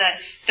example,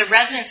 the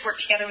residents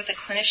worked together with the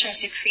clinicians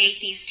to create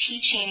these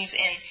teachings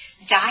in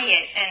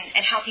diet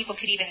and how people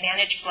could even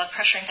manage blood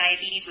pressure and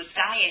diabetes with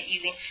diet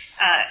using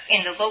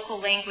in the local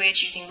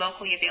language, using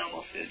locally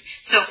available food.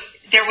 So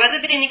there was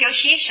a bit of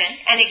negotiation.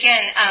 And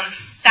again,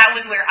 that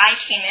was where I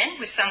came in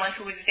with someone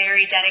who was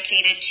very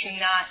dedicated to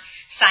not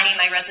signing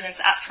my residents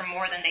up for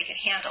more than they could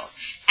handle.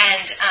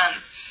 And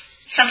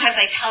sometimes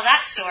I tell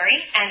that story,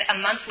 and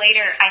a month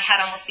later I had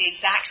almost the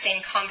exact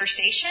same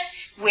conversation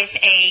with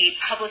a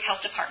public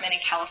health department in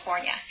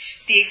California.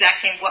 The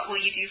exact same, what will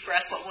you do for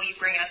us? What will you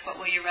bring us? What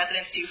will your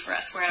residents do for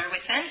us? We're at our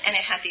wits' end, and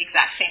it had the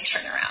exact same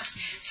turnaround.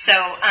 So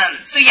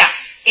yeah,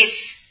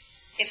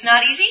 it's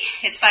not easy.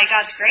 It's by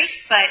God's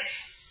grace, but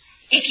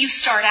if you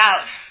start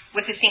out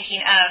with the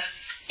thinking of,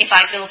 if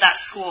I build that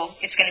school,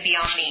 it's going to be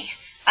on me.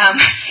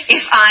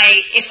 If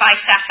I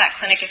staff that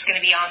clinic, it's going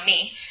to be on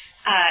me.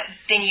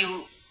 Then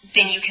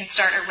then you can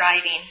start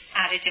arriving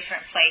at a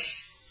different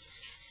place.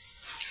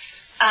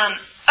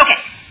 Okay.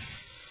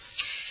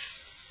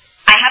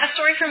 I have a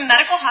story from a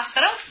medical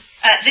hospital.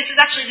 This is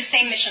actually the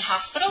same mission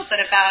hospital, but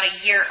about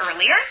a year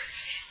earlier.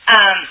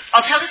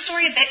 I'll tell the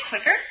story a bit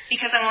quicker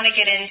because I want to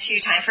get into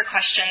time for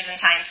questions and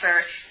time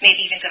for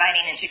maybe even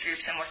dividing into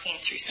groups and working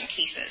through some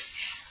cases.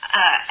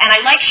 And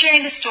I like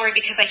sharing this story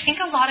because I think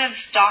a lot of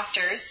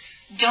doctors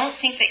don't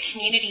think that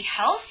community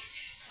health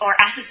or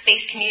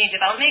assets-based community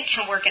development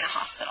can work in a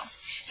hospital.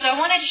 So I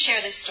wanted to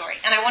share this story,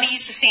 and I want to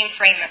use the same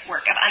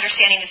framework of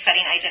understanding the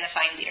setting,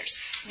 identifying leaders.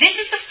 This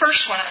is the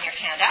first one on your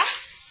handout,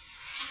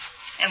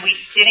 and we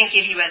didn't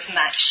give you as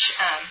much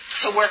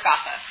to work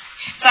off of.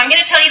 So I'm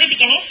going to tell you the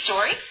beginning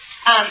story.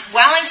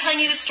 While I'm telling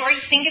you the story,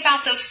 think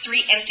about those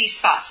 3 empty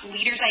spots.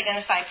 Leaders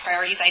identified,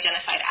 priorities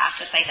identified,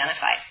 assets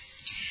identified.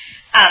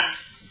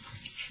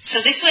 So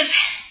this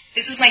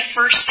was my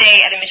first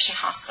day at a mission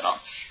hospital.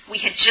 We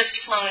had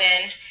just flown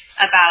in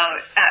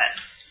about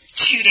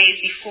 2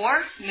 days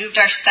before, moved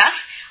our stuff.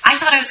 I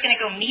thought I was going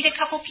to go meet a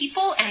couple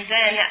people and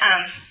then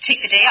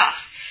take the day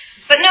off.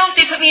 But no,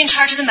 they put me in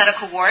charge of the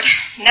medical ward.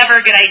 Never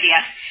a good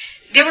idea.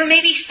 There were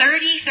maybe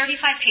 30,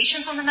 35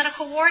 patients on the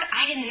medical ward.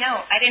 I didn't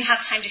know. I didn't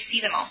have time to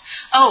see them all.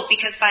 Oh,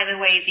 because, by the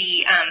way,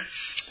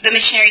 the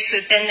missionaries who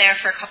had been there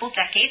for a couple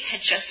decades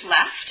had just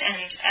left,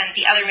 and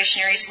the other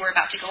missionaries were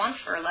about to go on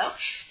furlough.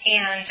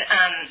 And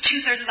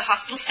 2/3 of the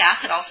hospital staff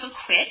had also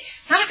quit.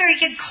 Not a very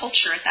good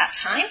culture at that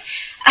time.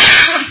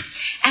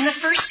 And the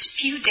first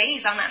few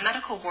days on that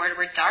medical ward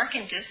were dark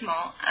and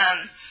dismal.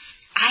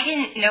 I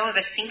didn't know of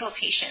a single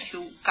patient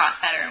who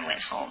got better and went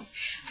home.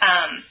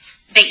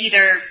 They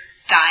either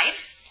died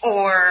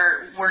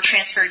or were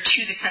transferred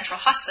to the central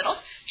hospital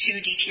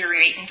to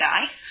deteriorate and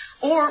die,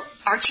 or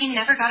our team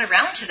never got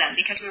around to them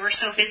because we were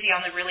so busy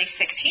on the really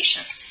sick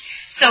patients.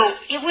 So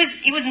it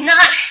was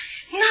not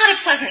a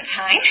pleasant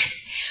time,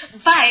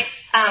 but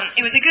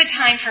it was a good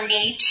time for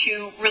me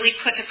to really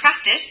put to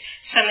practice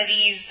some of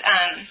these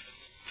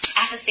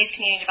assets-based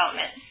community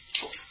development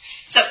tools.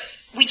 So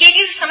we gave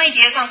you some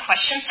ideas on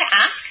questions to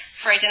ask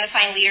for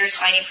identifying leaders,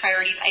 finding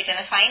priorities,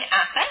 identifying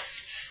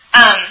assets.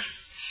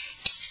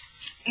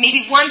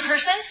 Maybe one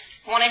person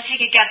want to take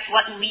a guess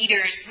what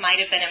leaders might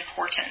have been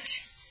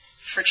important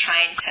for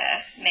trying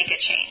to make a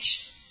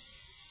change.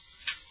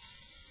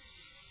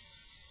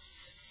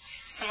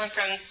 Someone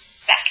from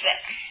back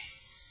there.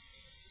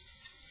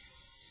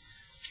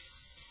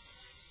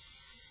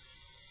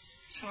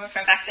 Someone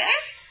from back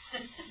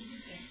there?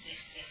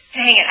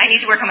 Dang it, I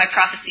need to work on my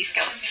prophecy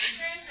skills.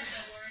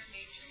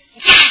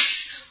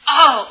 Yes!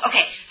 Oh,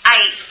 okay.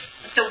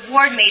 The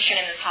ward matron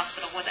in this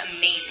hospital was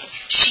amazing.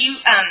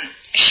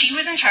 She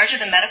was in charge of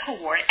the medical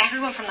ward.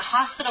 Everyone from the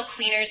hospital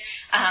cleaners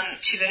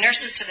to the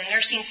nurses to the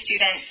nursing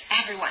students,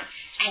 everyone.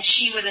 And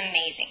she was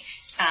amazing.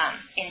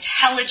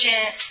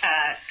 Intelligent,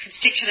 could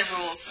stick to the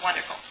rules.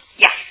 Wonderful.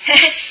 Yeah.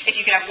 If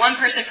you could have one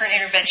person for an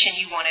intervention,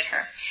 you wanted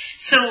her.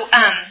 So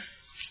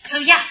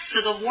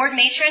the ward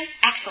matron,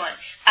 excellent.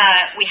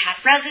 We had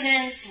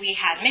residents, we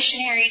had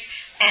missionaries,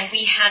 and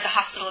we had the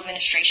hospital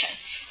administration.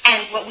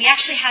 And what we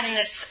actually had in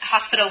this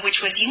hospital,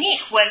 which was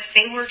unique, was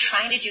they were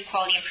trying to do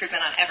quality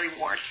improvement on every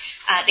ward.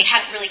 They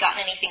hadn't really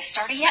gotten anything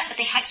started yet, but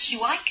they had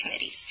QI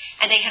committees.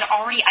 And they had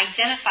already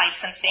identified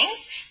some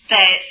things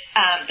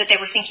that they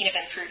were thinking of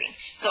improving.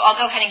 So I'll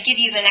go ahead and give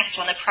you the next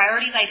one. The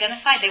priorities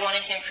identified, they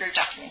wanted to improve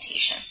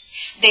documentation.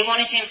 They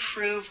wanted to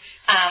improve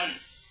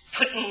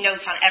putting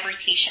notes on every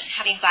patient,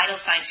 having vital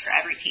signs for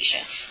every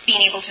patient,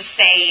 being able to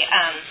say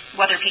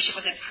whether a patient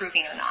was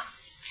improving or not.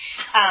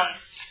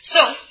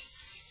 So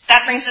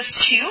that brings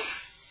us to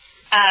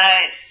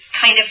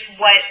kind of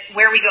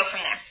where we go from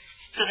there.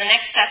 So the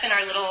next step in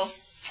our little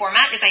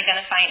format is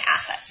identifying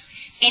assets.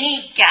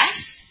 Any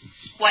guess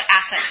what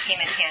assets came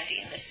in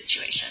handy in this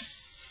situation?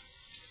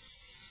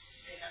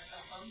 They have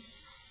cell phones?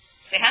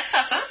 They had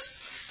cell phones?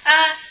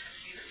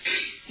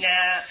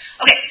 No.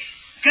 Okay,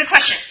 good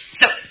question.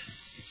 So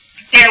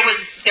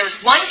there was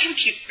one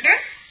computer.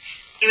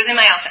 It was in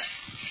my office.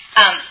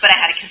 But I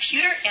had a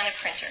computer and a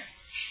printer.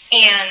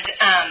 And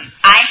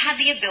I had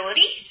the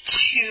ability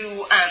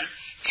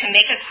to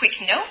make a quick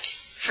note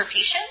for a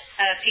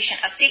patient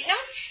update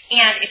note.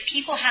 And if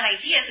people had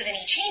ideas of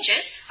any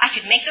changes, I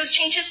could make those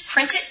changes,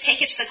 print it,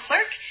 take it to the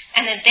clerk,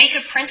 and then they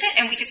could print it,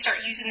 and we could start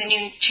using the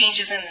new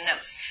changes in the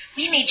notes.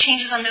 We made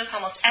changes on notes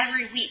almost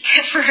every week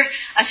for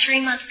a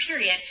 3-month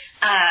period.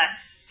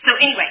 So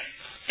anyway,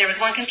 there was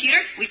one computer,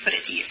 we put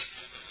it to use.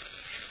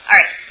 All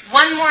right,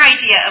 one more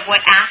idea of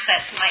what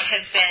assets might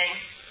have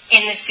been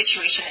in this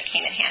situation that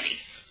came in handy.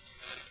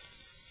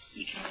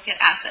 You can look at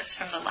assets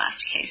from the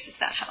last case if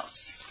that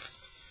helps.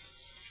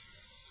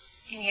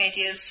 Any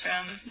ideas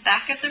from the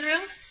back of the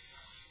room?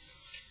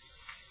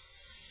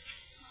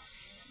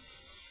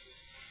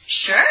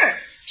 Sure,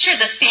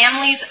 the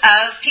families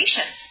of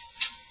patients.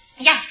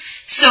 Yeah,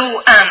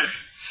 so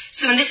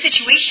in this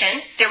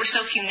situation, there were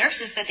so few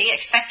nurses that they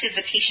expected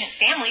the patient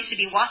families to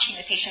be watching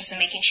the patients and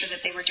making sure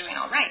that they were doing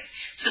all right.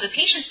 So the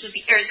patients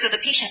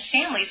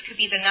families could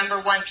be the number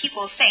one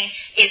people saying,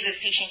 is this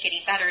patient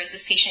getting better? Is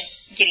this patient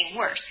getting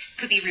worse?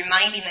 could be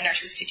reminding the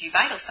nurses to do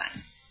vital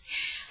signs.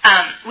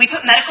 We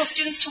put medical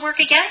students to work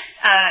again,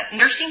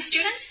 nursing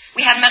students.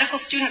 We had medical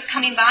students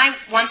coming by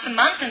once a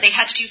month, and they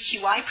had to do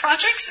QI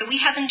projects, so we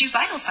had them do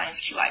vital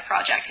signs QI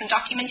projects and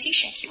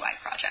documentation QI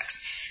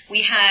projects.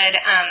 We had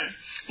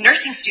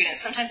nursing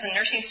students. Sometimes the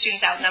nursing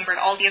students outnumbered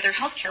all the other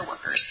healthcare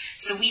workers,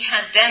 so we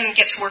had them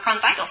get to work on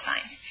vital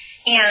signs.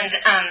 And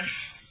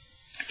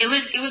it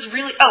was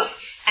really,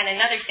 and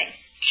another thing,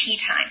 tea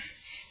time.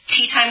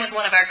 Tea time was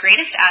one of our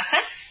greatest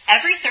assets.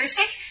 Every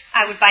Thursday,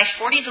 I would buy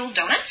 40 little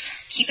donuts,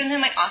 keep them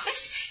in my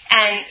office,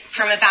 and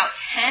from about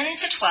 10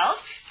 to 12,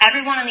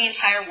 everyone on the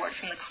entire ward,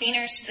 from the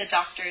cleaners to the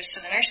doctors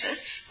to the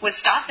nurses, would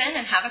stop in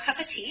and have a cup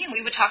of tea, and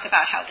we would talk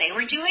about how they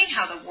were doing,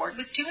 how the ward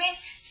was doing,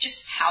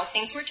 just how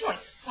things were doing.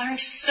 Learned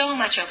so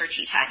much over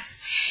tea time.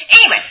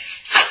 Anyway,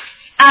 so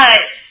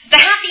the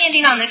happy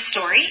ending on this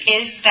story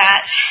is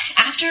that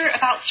after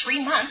about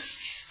 3 months,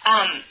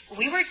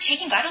 we were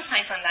taking vital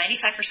signs on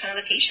 95% of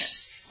the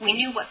patients. We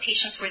knew what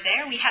patients were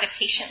there. We had a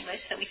patient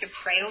list that we could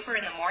pray over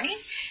in the morning.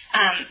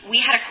 We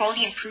had a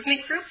quality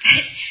improvement group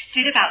that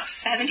did about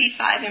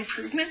 75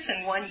 improvements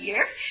in 1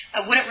 year.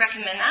 I wouldn't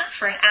recommend that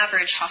for an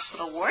average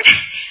hospital ward,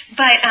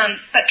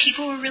 but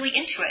people were really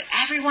into it.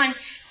 Everyone,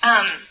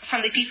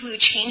 from the people who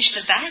changed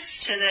the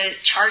beds to the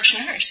charge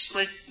nurse,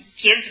 would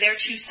give their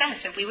 2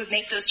 cents, and we would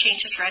make those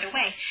changes right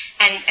away.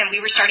 And we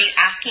were starting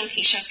asking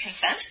patients'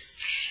 consent.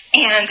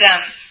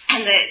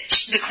 And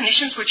the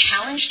clinicians were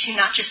challenged to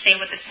not just say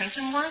what the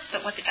symptom was,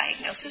 but what the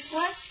diagnosis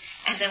was,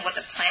 and then what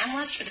the plan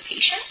was for the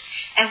patient.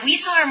 And we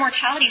saw our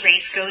mortality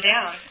rates go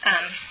down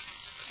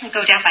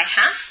by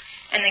half,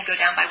 and then go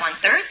down by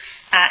 1/3.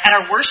 At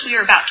our worst, we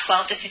were about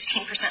 12 to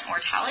 15%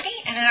 mortality,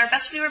 and at our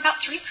best, we were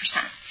about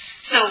 3%.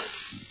 So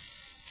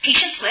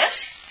patients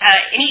lived.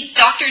 Any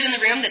doctors in the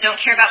room that don't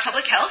care about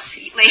public health,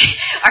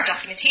 our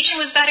documentation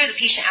was better, the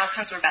patient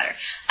outcomes were better.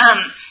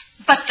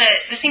 But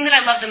the thing that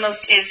I love the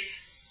most is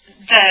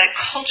the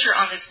culture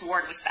on this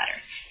ward was better.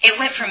 It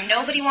went from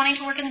nobody wanting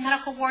to work in the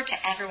medical ward to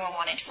everyone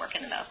wanting to work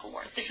in the medical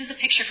ward. This is a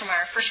picture from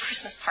our first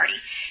Christmas party.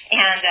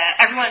 And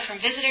everyone from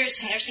visitors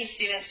to nursing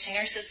students to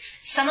nurses,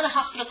 some of the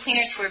hospital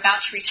cleaners who were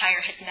about to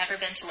retire had never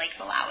been to Lake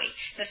Malawi.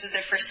 This was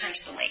their first time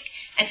to the lake.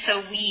 And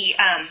so we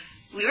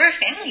were a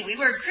family. We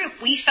were a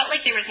group. We felt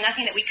like there was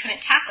nothing that we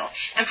couldn't tackle.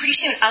 And pretty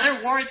soon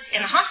other wards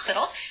in the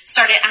hospital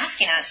started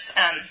asking us,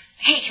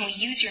 hey, can we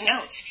use your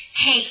notes?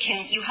 Hey,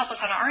 can you help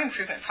us on our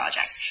improvement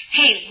projects?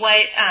 Hey,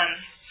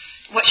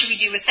 what should we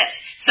do with this?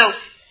 So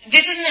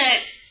this isn't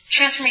a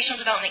transformational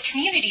development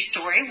community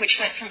story, which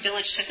went from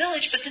village to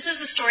village, but this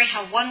is a story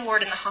how one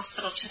ward in the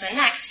hospital to the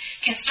next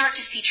can start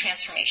to see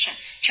transformation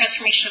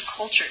of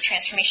culture,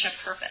 transformation of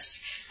purpose.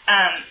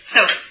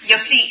 So you'll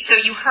see, so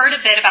you heard a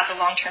bit about the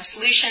long-term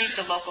solutions,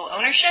 the local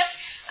ownership,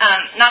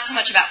 not so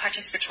much about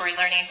participatory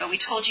learning, but we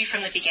told you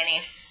from the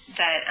beginning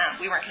that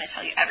we weren't going to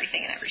tell you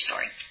everything in every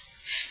story.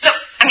 So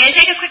I'm going to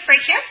take a quick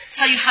break here,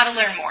 tell you how to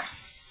learn more.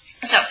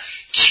 So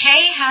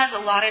CHE has a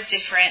lot of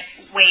different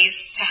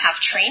ways to have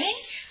training.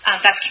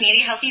 That's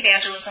Community Health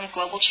Evangelism,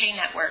 Global CHE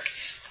Network.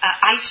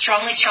 I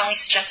strongly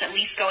suggest at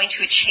least going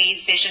to a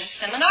CHE Vision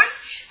seminar.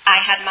 I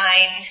had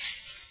mine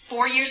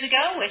 4 years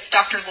ago with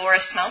Dr. Laura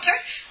Smelter.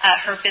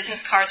 Her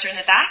business cards are in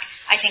the back.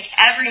 I think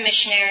every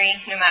missionary,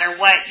 no matter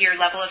what your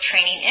level of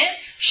training is,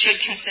 should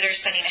consider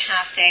spending a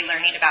half day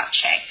learning about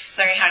CHE,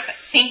 learning how to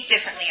think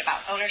differently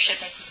about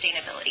ownership and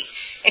sustainability.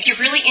 If you're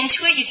really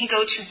into it, you can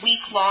go to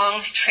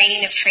week-long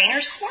Training of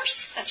Trainers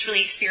course. That's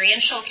really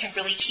experiential, can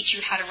really teach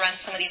you how to run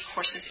some of these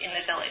courses in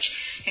the village.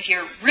 If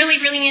you're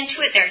really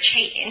into it, there are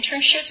CHE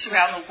internships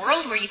around the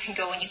world where you can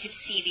go and you can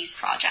see these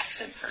projects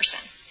in person.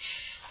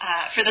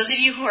 For those of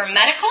you who are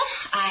medical,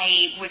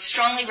 I would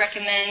strongly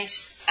recommend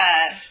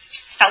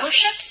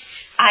fellowships.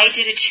 I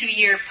did a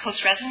 2-year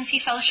post-residency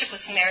fellowship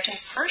with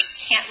Samaritan's Purse.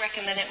 Can't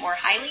recommend it more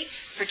highly.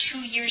 For 2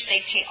 years,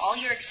 they pay all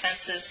your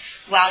expenses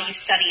while you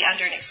study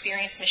under an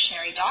experienced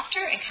missionary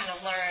doctor and kind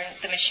of learn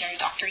the missionary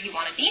doctor you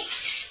want to be.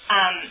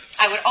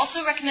 I would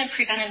also recommend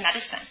preventive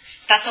medicine.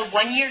 That's a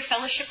 1-year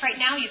fellowship right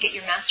now. You get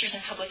your master's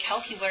in public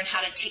health. You learn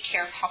how to take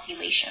care of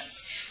populations.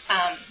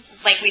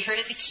 Like we heard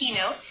at the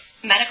keynote,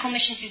 medical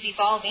missions is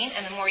evolving,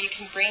 and the more you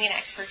can bring in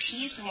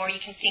expertise, the more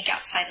you can think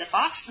outside the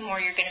box, the more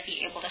you're going to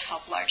be able to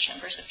help large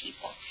numbers of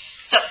people.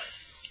 So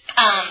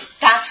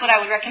that's what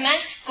I would recommend.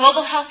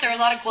 Global health, there are a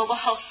lot of global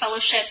health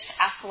fellowships.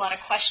 Ask a lot of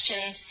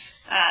questions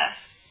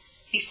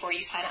before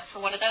you sign up for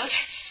one of those.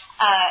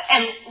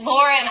 And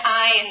Laura and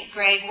I and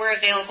Greg, we're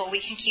available.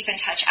 We can keep in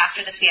touch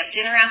after this. We have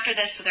dinner after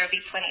this, so there will be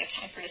plenty of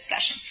time for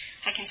discussion.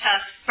 I can tell.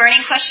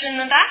 Burning question in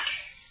the back?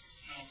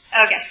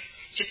 No. Okay.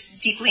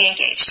 Just deeply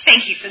engaged.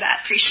 Thank you for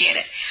that. Appreciate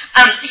it.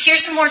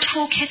 Here's some more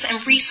toolkits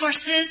and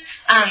resources.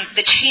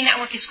 The CHE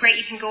network is great.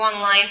 You can go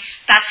online.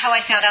 That's how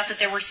I found out that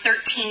there were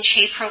 13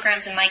 CHE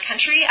programs in my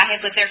country. I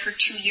had lived there for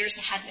 2 years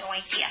and had no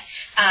idea.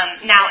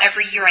 Now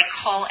every year I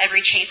call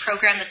every CHE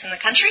program that's in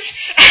the country,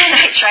 and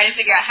I try to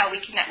figure out how we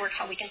can network,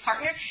 how we can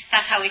partner.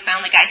 That's how we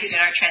found the guy who did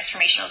our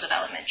transformational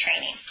development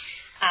training.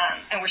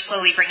 And we're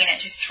slowly bringing it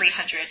to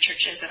 300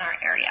 churches in our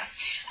area.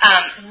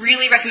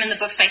 Really recommend the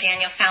books by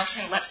Daniel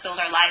Fountain, Let's Build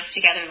Our Lives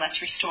Together,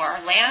 Let's Restore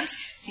Our Land.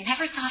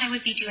 Never thought I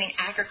would be doing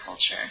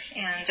agriculture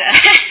and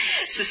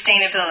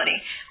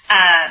sustainability,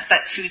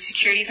 but food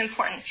security is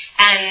important.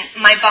 And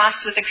my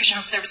boss with the Christian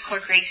Health Service Corps,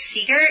 Greg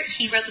Seeger,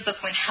 he wrote the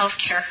book When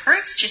Healthcare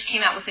Hurts, just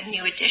came out with a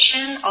new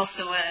edition,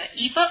 also an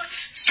ebook.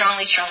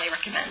 Strongly, strongly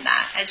recommend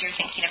that as you're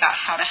thinking about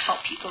how to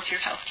help people through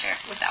healthcare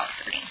without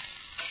hurting.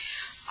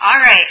 All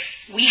right,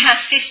 we have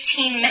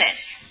 15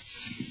 minutes.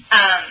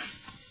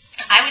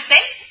 I would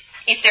say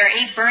if there are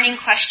any burning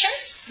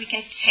questions, we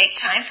can take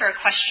time for a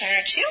question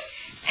or two.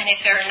 And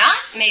if there are not,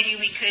 maybe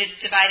we could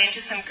divide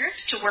into some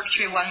groups to work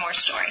through one more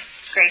story.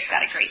 Greg's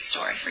got a great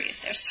story for you if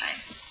there's time.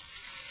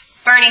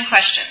 Burning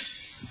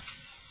questions.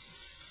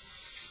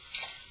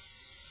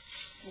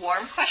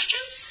 Warm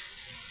questions?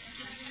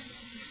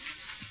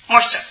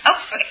 More so. Oh,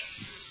 okay.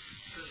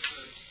 Does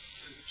the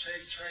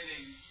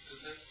training,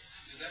 does that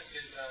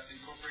get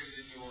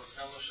incorporated in your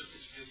fellowship that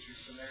you get through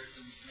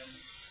Samaritan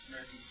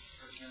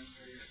First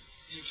Ministry?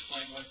 Can you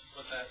explain what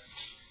that,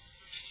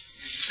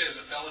 did you say, is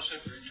a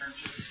fellowship or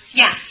internship?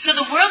 Yeah, so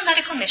the World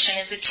Medical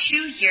Mission is a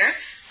 2-year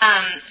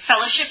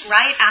fellowship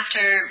right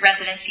after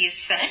residency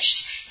is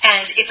finished,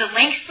 and it's a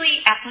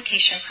lengthy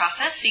application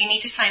process, so you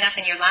need to sign up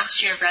in your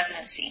last year of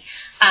residency.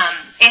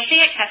 If they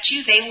accept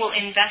you, they will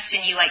invest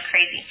in you like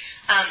crazy.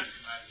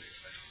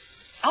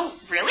 Oh,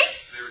 really?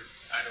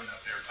 I don't know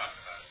if they were talking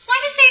about it. Why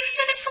did they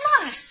extend it from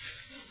us?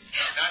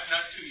 No,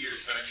 not 2 years,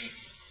 but I mean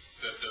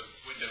the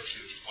window to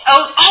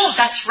apply. Oh,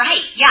 that's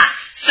right. Yeah.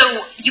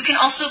 So you can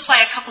also apply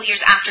a couple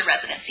years after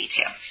residency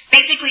too.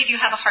 Basically, if you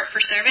have a heart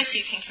for service,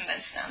 you can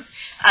convince them.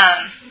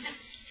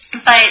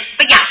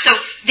 But yeah, so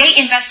they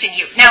invest in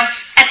you. Now,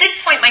 at this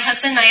point, my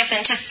husband and I have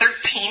been to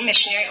 13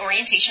 missionary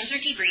orientations or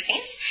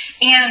debriefings,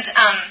 and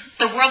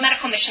the World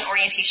Medical Mission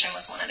orientation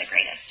was one of the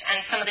greatest.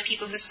 And some of the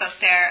people who spoke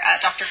there,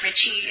 Dr.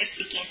 Ritchie is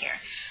speaking here.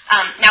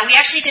 Now, we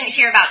actually didn't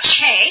hear about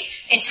Che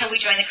until we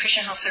joined the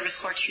Christian Health Service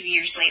Corps 2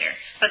 years later.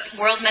 But the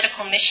World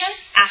Medical Mission,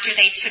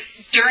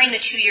 during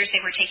the 2 years they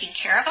were taking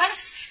care of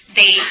us,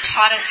 they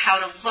taught us how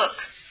to look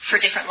for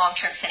different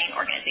long-term sending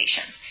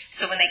organizations.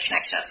 So when they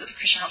connected us with the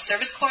Christian Health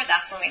Service Corps,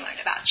 that's when we learned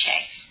about Che.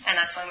 And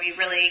that's when we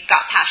really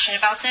got passionate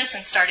about this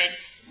and started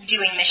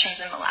doing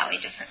missions in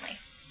Malawi differently.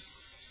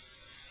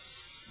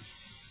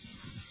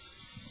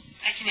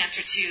 I can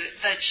answer too.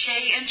 The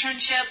Che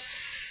internship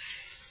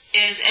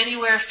is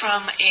anywhere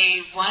from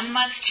a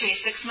 1-month to a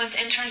 6-month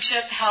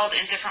internship held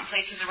in different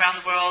places around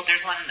the world.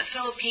 There's one in the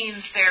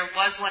Philippines. There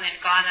was one in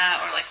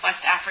Ghana or like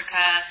West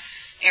Africa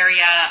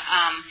area.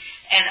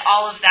 And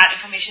all of that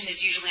information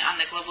is usually on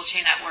the Global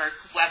Che Network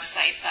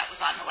website that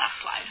was on the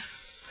last slide.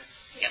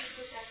 Yep.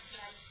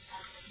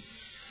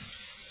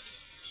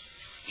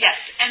 Yes,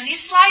 and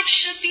these slides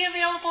should be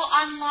available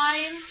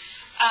online.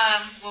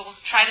 We'll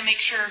try to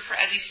make sure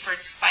at least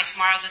by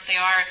tomorrow that they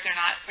are, if they're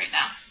not right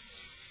now.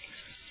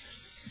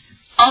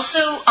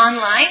 Also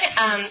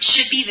online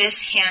should be this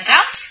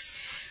handout.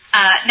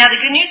 Now, the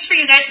good news for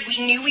you guys, we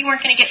knew we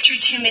weren't going to get through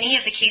too many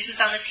of the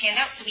cases on this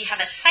handout, so we have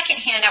a second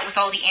handout with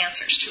all the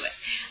answers to it.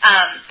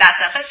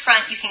 That's up at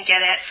front. You can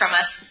get it from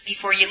us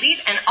before you leave.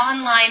 And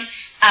online,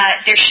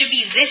 there should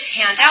be this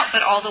handout,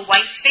 but all the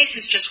white space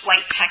is just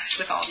white text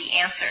with all the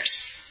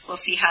answers. We'll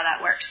see how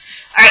that works.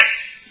 All right,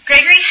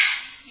 Gregory,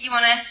 you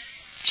want to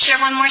share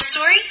one more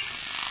story?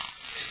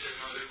 Is there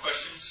no other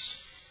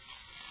questions?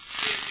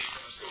 Save me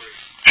from a story.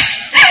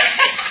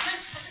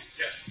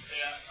 Yes.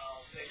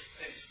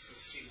 Thanks,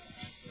 Christina,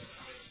 and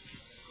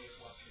great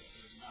work you're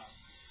doing now.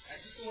 I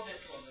just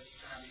wanted to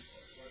understand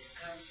when it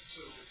comes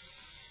to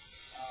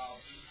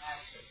the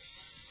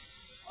assets,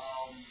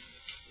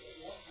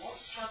 what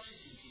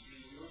strategy did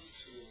you use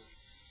to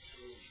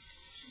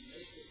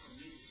make the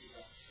community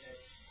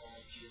accept or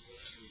be able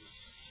to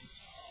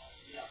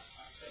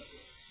accept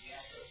the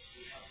assets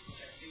they have?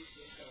 Because I think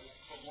this,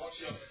 from what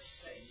you have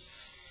explained,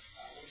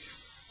 which is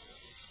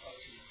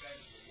quite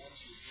incredible, what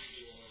you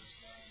did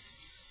was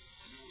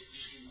you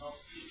did not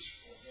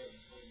pitch for them,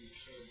 but you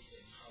trained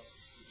them how to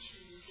pitch.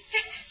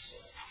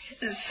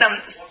 So,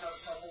 what are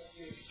some of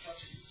the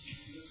strategies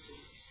you use to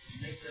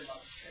make them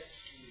accept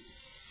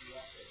the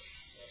assets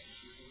that is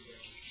within their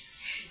reach?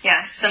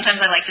 Yeah,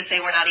 sometimes I like to say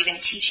we're not even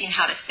teaching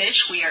how to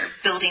fish. We are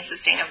building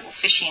sustainable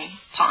fishing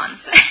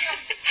ponds.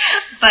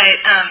 But,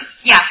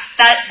 yeah,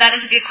 that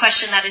is a good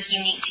question. That is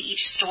unique to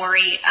each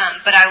story.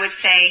 But I would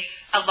say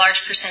a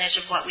large percentage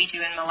of what we do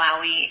in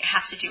Malawi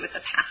has to do with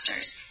the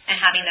pastors and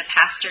having the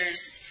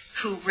pastors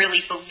who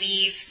really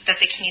believe that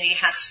the community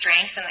has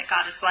strength and that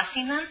God is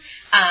blessing them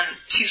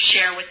to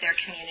share with their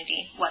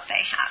community what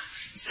they have.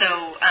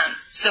 So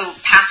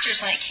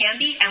pastors when it can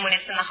be, and when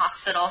it's in the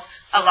hospital,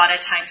 a lot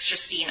of times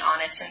just being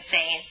honest and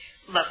saying,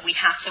 look, we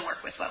have to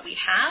work with what we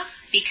have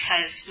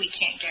because we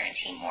can't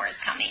guarantee more is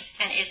coming.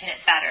 And isn't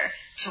it better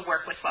to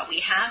work with what we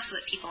have so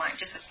that people aren't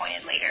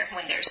disappointed later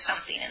when there's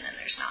something and then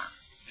there's not?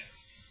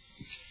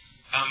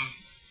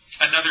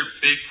 Another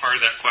big part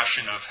of that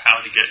question of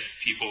how to get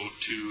people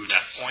to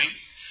that point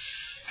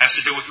has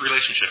to do with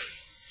relationship.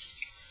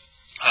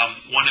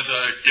 One of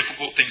the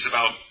difficult things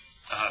about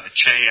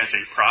Che as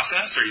a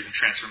process, or even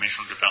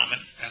transformational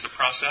development as a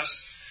process,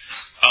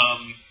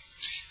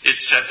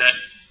 it said that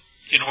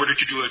in order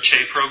to do a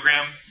Che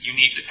program, you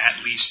need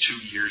at least 2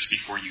 years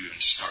before you even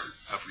start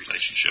a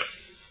relationship.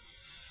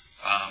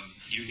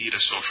 You need a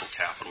social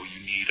capital. You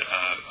need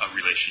a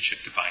relationship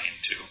to buy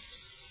into.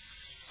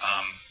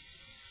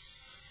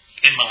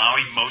 In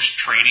Malawi, most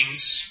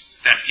trainings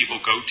that people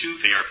go to,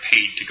 they are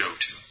paid to go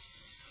to.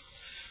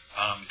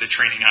 The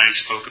training I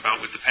spoke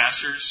about with the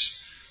pastors,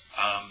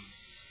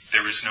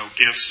 there was no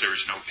gifts, there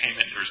was no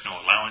payment, there was no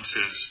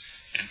allowances.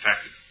 In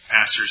fact, the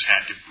pastors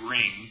had to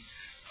bring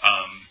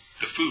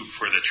the food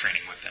for the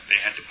training with them. They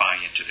had to buy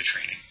into the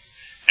training.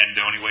 And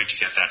the only way to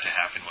get that to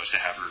happen was to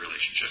have a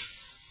relationship.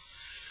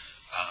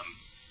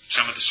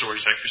 Some of the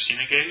stories that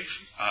Christina gave,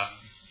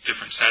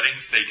 different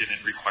settings, they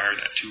didn't require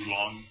that 2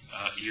 long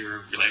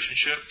year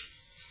relationship,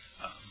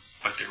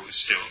 but there was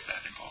still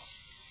that involved.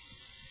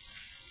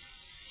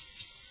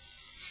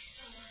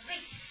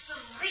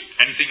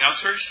 Anything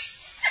else first?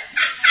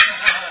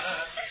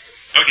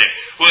 Okay.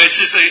 Well, it's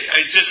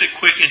just a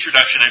quick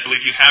introduction. I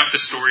believe you have the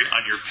story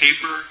on your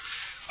paper.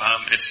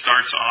 It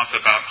starts off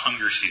about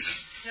hunger season.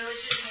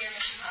 Villages near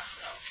Mission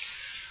Hospital.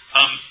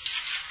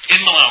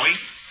 In Malawi,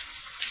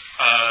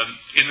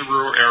 in the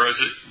rural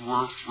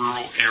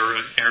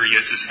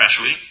areas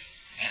especially,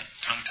 man,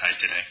 tongue-tied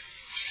today.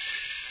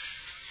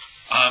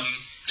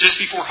 Just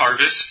before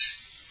harvest,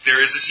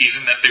 there is a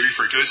season that they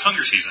refer to as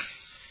hunger season.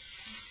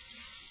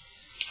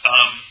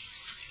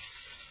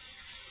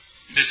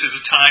 This is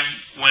a time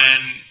when,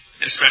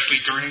 especially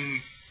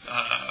during,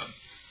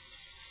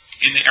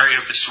 in the area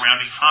of the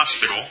surrounding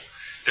hospital,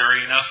 there are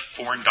enough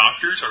foreign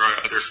doctors or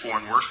other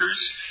foreign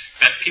workers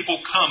that people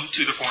come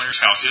to the foreigners'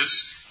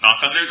 houses,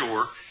 knock on their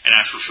door, and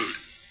ask for food.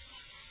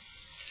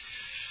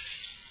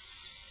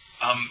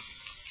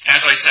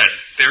 As I said,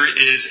 there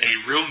is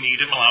a real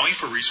need in Malawi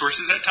for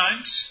resources at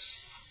times,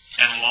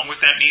 and along with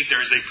that need,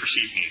 there is a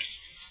perceived need.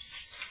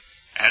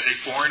 As a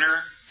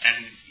foreigner,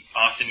 and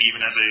often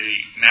even as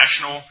a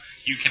national,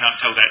 you cannot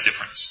tell that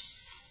difference.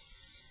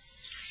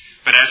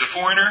 But as a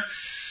foreigner,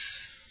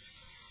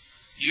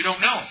 you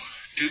don't know.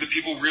 Do the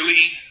people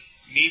really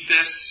need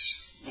this?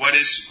 What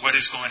is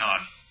going on?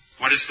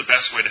 What is the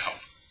best way to help?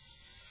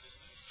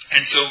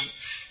 And so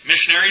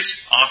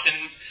missionaries often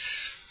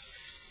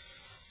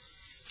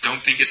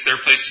don't think it's their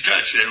place to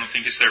judge. They don't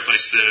think it's their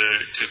place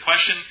to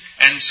question.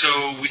 And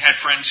so we had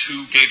friends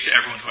who gave to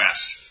everyone who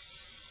asked.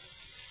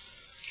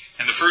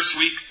 And the first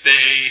week,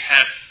 they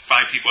had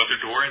 5 people at their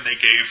door, and they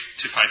gave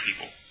to 5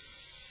 people.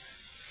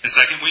 The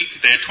second week,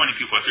 they had 20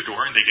 people at their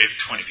door, and they gave to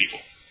 20 people.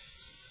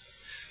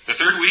 The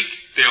third week,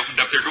 they opened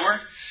up their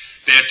door.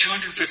 They had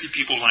 250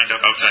 people lined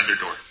up outside their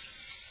door.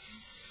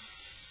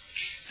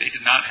 They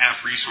did not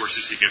have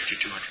resources to give to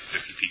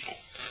 250 people.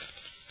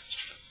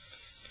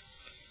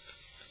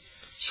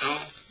 So,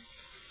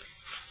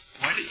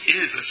 what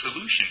is a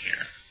solution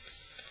here?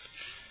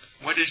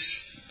 What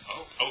is...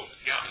 Oh,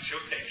 yeah,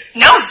 she'll take it.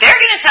 No, they're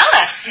going to tell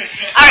us.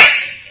 All right.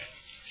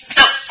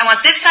 So, I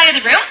want this side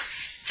of the room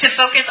to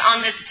focus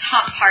on this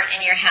top part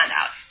in your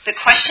handout. The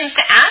questions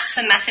to ask,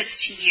 the methods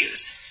to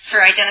use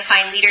for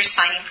identifying leaders,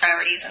 finding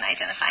priorities, and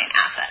identifying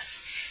assets.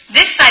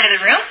 This side of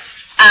the room,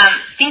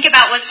 think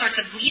about what sorts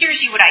of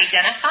leaders you would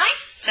identify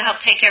to help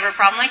take care of a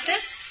problem like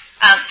this.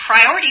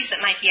 Priorities that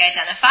might be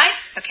identified.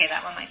 Okay,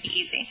 that one might be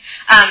easy.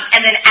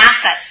 And then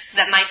assets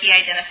that might be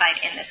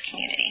identified in this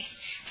community.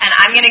 And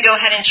I'm going to go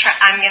ahead and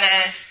I'm going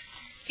to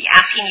be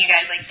asking you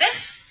guys like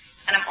this.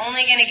 And I'm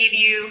only going to give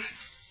you,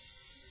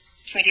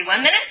 can we do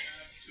 1 minute?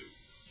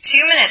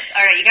 2 minutes.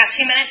 All right, you got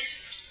 2 minutes.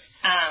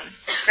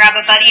 Grab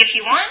a buddy if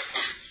you want.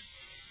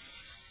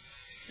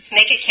 Let's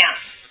make it count.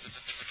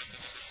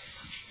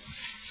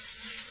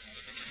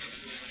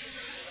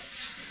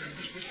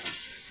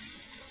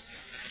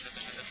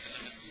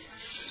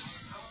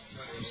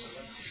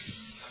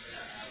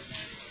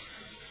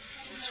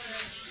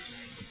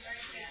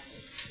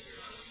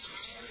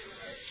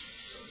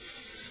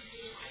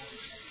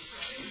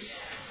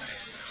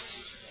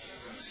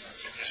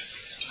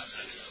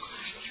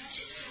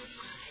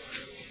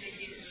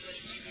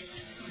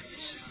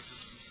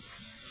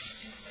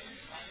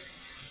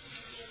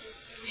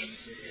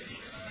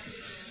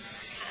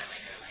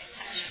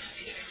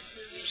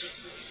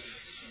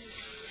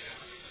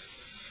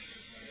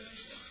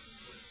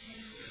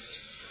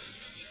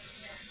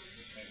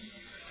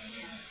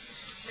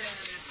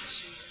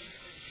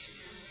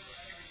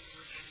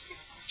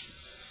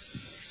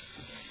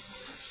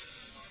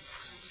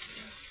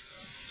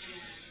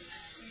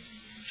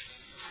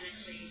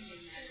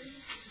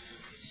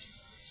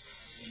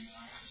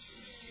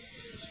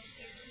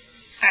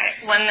 All right,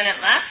 1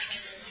 minute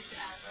left.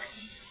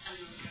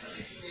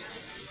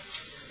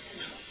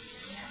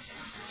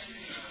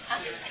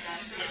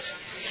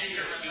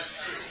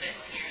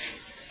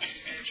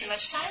 Too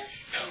much time?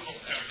 You're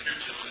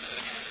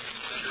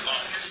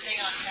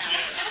staying on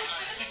camera.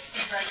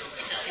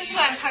 This is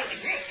why I'm part of the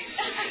group.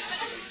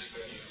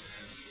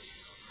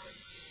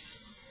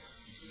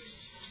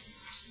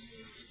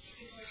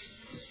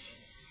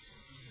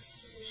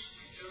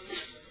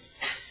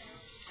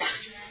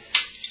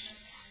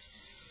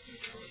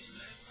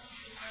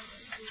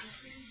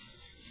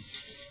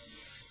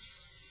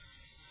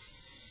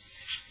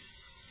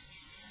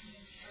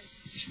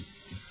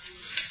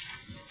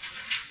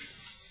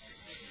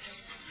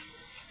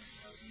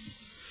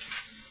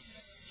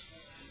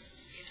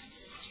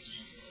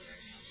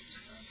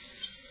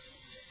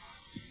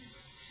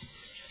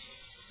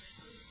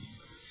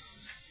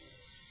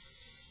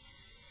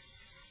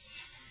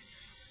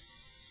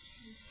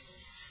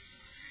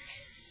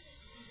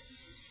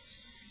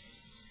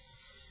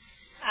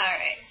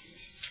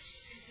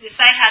 This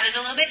side had it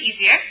a little bit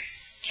easier.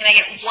 Can I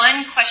get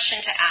one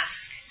question to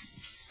ask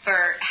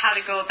for how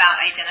to go about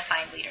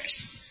identifying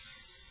leaders?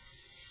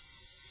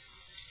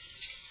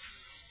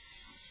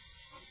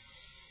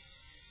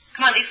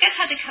 Come on, these guys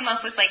had to come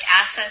up with like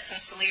assets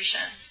and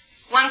solutions.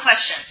 One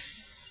question.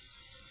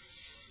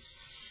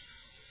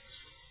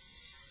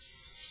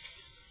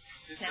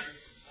 Is there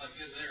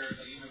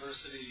a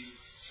university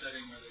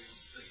setting where they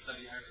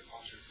study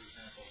agriculture, for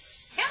example?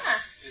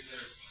 Yeah. Is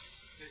there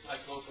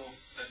like local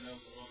that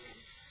knows the local?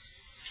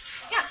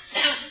 Yeah.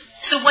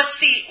 So what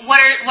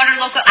are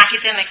local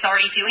academics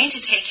already doing to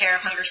take care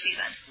of hunger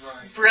season?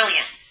 Right.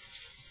 Brilliant.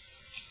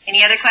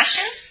 Any other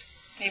questions?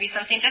 Maybe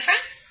something different?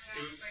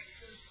 Like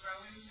who's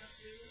growing the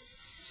food?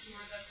 Who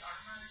are the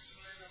farmers?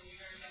 Who are the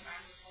leaders of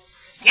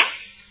agriculture?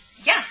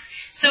 Yeah.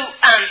 So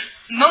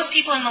most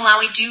people in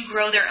Malawi do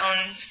grow their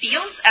own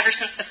fields ever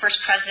since the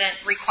first president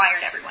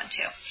required everyone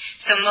to.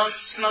 So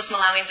most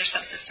Malawians are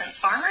subsistence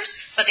farmers,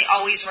 but they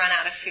always run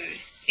out of food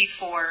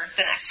before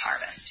the next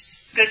harvest.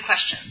 Good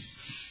questions.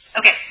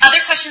 Okay, other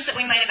questions that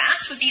we might have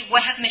asked would be,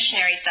 what have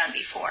missionaries done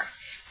before?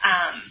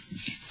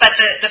 But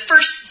the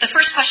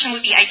first question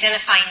would be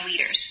identifying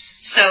leaders.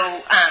 So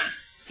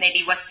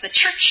maybe what's the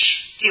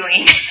church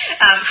doing?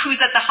 Who's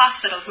at the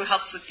hospital who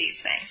helps with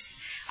these things?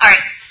 All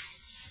right.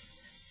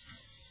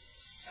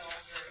 So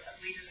under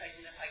leaders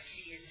identified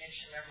key, you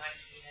mentioned there might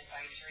be an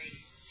advisory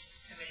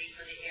committee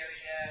for the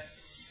area.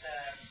 Who's the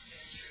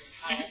Ministry of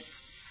Health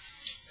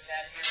for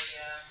that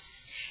area?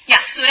 Yeah,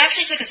 so it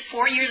actually took us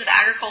 4 years of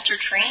agriculture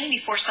training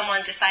before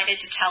someone decided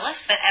to tell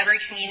us that every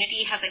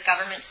community has a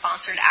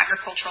government-sponsored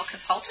agricultural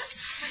consultant.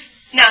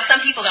 Now,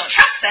 some people don't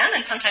trust them,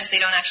 and sometimes they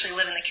don't actually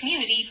live in the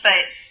community, but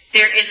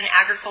there is an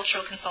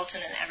agricultural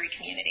consultant in every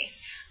community.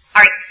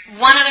 All right,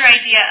 one other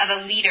idea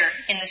of a leader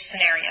in this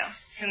scenario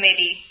who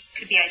maybe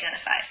could be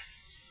identified.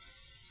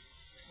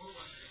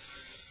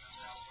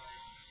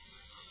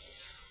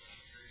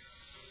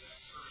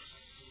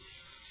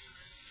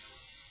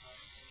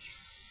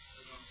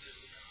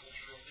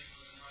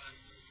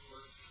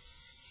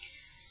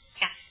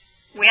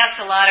 We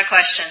ask a lot of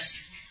questions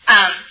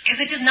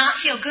because it does not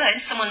feel good.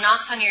 Someone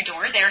knocks on your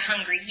door, they're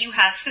hungry, you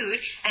have food,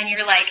 and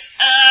you're like,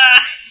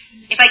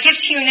 if I give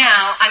to you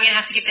now, I'm going to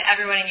have to give to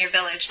everyone in your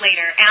village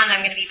later, and I'm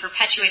going to be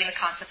perpetuating the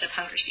concept of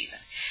hunger season.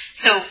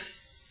 So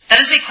that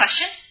is a big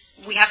question.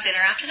 We have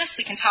dinner after this.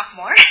 We can talk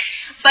more.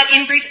 But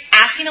in brief,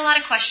 asking a lot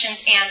of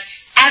questions, and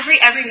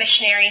every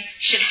missionary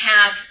should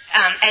have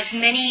as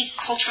many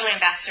cultural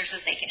ambassadors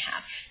as they can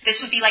have.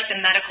 This would be like the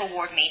medical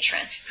ward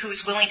matron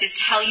who's willing to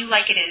tell you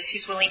like it is,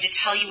 who's willing to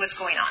tell you what's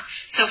going on.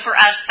 So for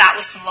us, that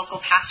was some local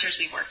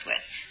pastors we worked with.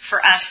 For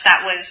us,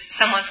 that was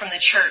someone from the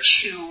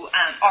church who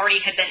already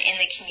had been in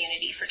the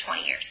community for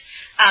 20 years.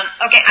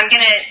 Okay, I'm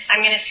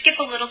gonna skip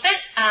a little bit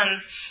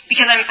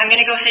because I'm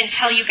gonna go ahead and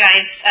tell you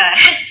guys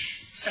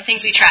some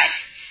things we tried.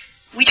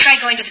 We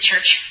tried going to the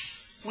church.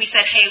 We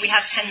said, hey, we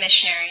have 10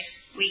 missionaries.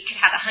 We could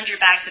have 100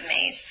 bags of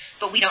maize,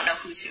 but we don't know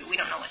who's who. We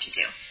don't know what to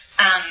do.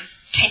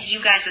 Can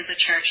you guys as a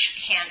church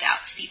hand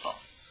out to people?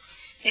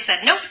 They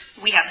said, nope,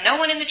 we have no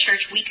one in the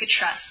church we could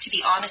trust to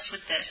be honest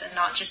with this and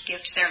not just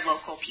give to their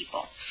local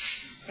people.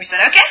 We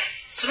said, okay.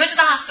 So we went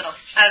to the hospital.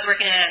 I was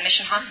working in a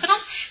mission hospital.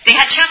 They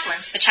had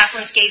chaplains. The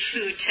chaplains gave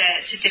food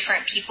to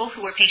different people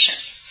who were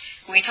patients.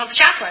 We told the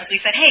chaplains, we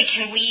said, hey,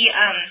 can you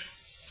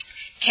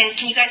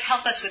guys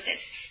help us with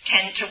this?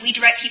 Can we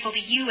direct people to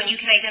you and you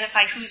can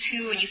identify who's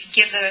who and you can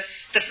give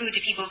the food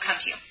to people who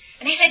come to you?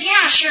 And they said,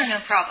 yeah, sure, no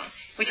problem.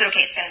 We said,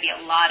 okay, it's going to be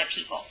a lot of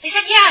people. They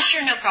said, yeah,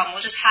 sure, no problem.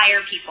 We'll just hire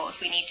people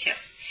if we need to.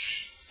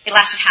 It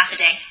lasted half a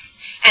day.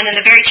 And then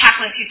the very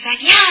chaplains who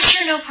said, yeah,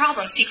 sure, no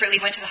problem, secretly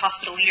went to the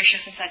hospital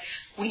leadership and said,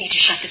 we need to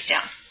shut this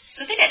down.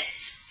 So they did.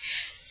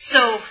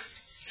 So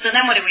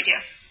then what did we do?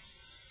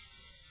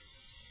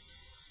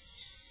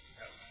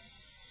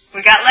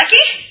 We got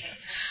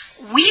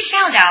lucky? We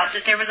found out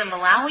that there was a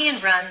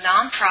Malawian-run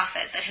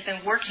nonprofit that had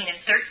been working in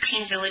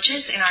 13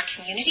 villages in our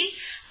community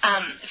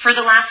for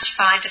the last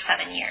 5 to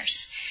 7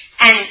 years.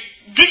 And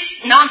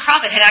this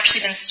nonprofit had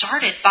actually been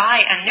started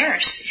by a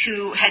nurse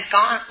who had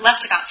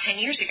left about 10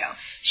 years ago.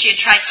 She had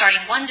tried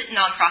starting one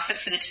nonprofit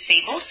for the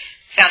disabled,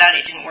 found out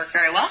it didn't work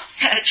very well,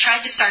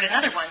 tried to start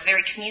another one,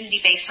 very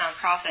community-based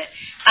nonprofit.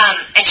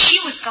 And she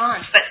was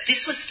gone, but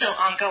this was still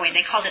ongoing.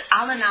 They called it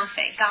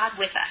Alanafe, God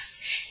with us.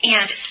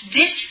 And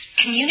this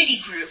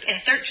community group in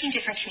 13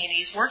 different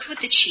communities worked with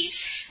the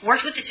chiefs,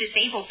 worked with the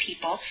disabled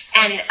people,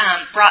 and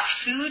brought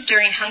food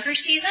during hunger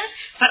season,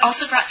 but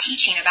also brought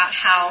teaching about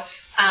how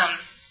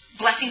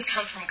blessings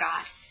come from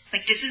God.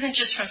 Like, this isn't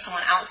just from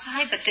someone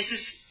outside, but this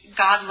is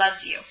God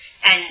loves you,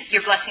 and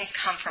your blessings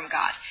come from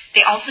God.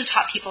 They also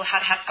taught people how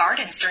to have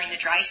gardens during the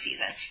dry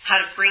season, how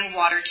to bring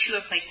water to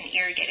a place and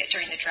irrigate it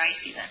during the dry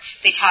season.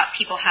 They taught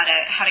people how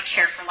to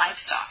care for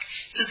livestock.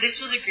 So this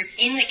was a group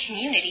in the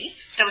community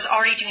that was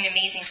already doing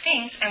amazing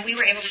things, and we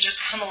were able to just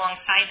come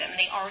alongside them.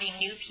 They already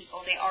knew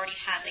people. They already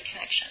had the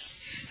connections.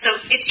 So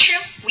it's true,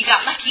 we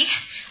got lucky,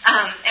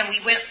 and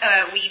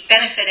we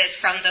benefited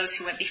from those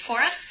who went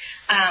before us.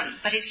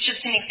 But it's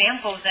just an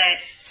example that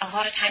a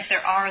lot of times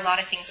there are a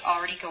lot of things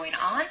already going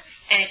on,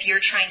 and if you're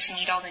trying to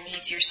meet all the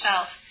needs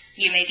yourself,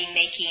 you may be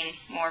making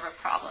more of a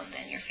problem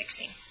than you're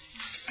fixing.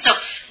 So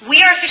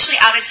we are officially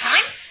out of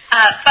time,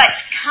 but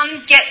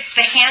come get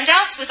the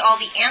handouts with all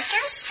the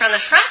answers from the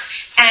front,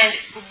 and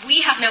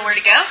we have nowhere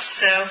to go,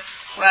 so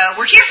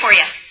we're here for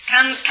you.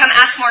 Come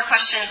ask more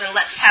questions, and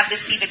let's have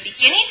this be the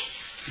beginning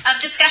of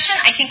discussion.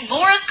 I think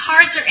Laura's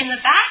cards are in the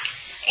back,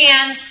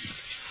 and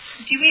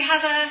do we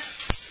have a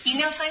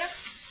email sign up?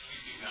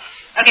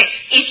 Okay,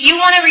 if you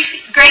want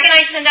to Greg and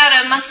I send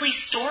out a monthly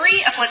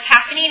story of what's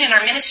happening in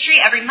our ministry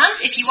every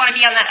month. If you want to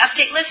be on that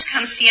update list,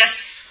 come see us.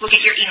 We'll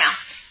get your email.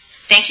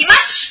 Thank you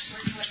much.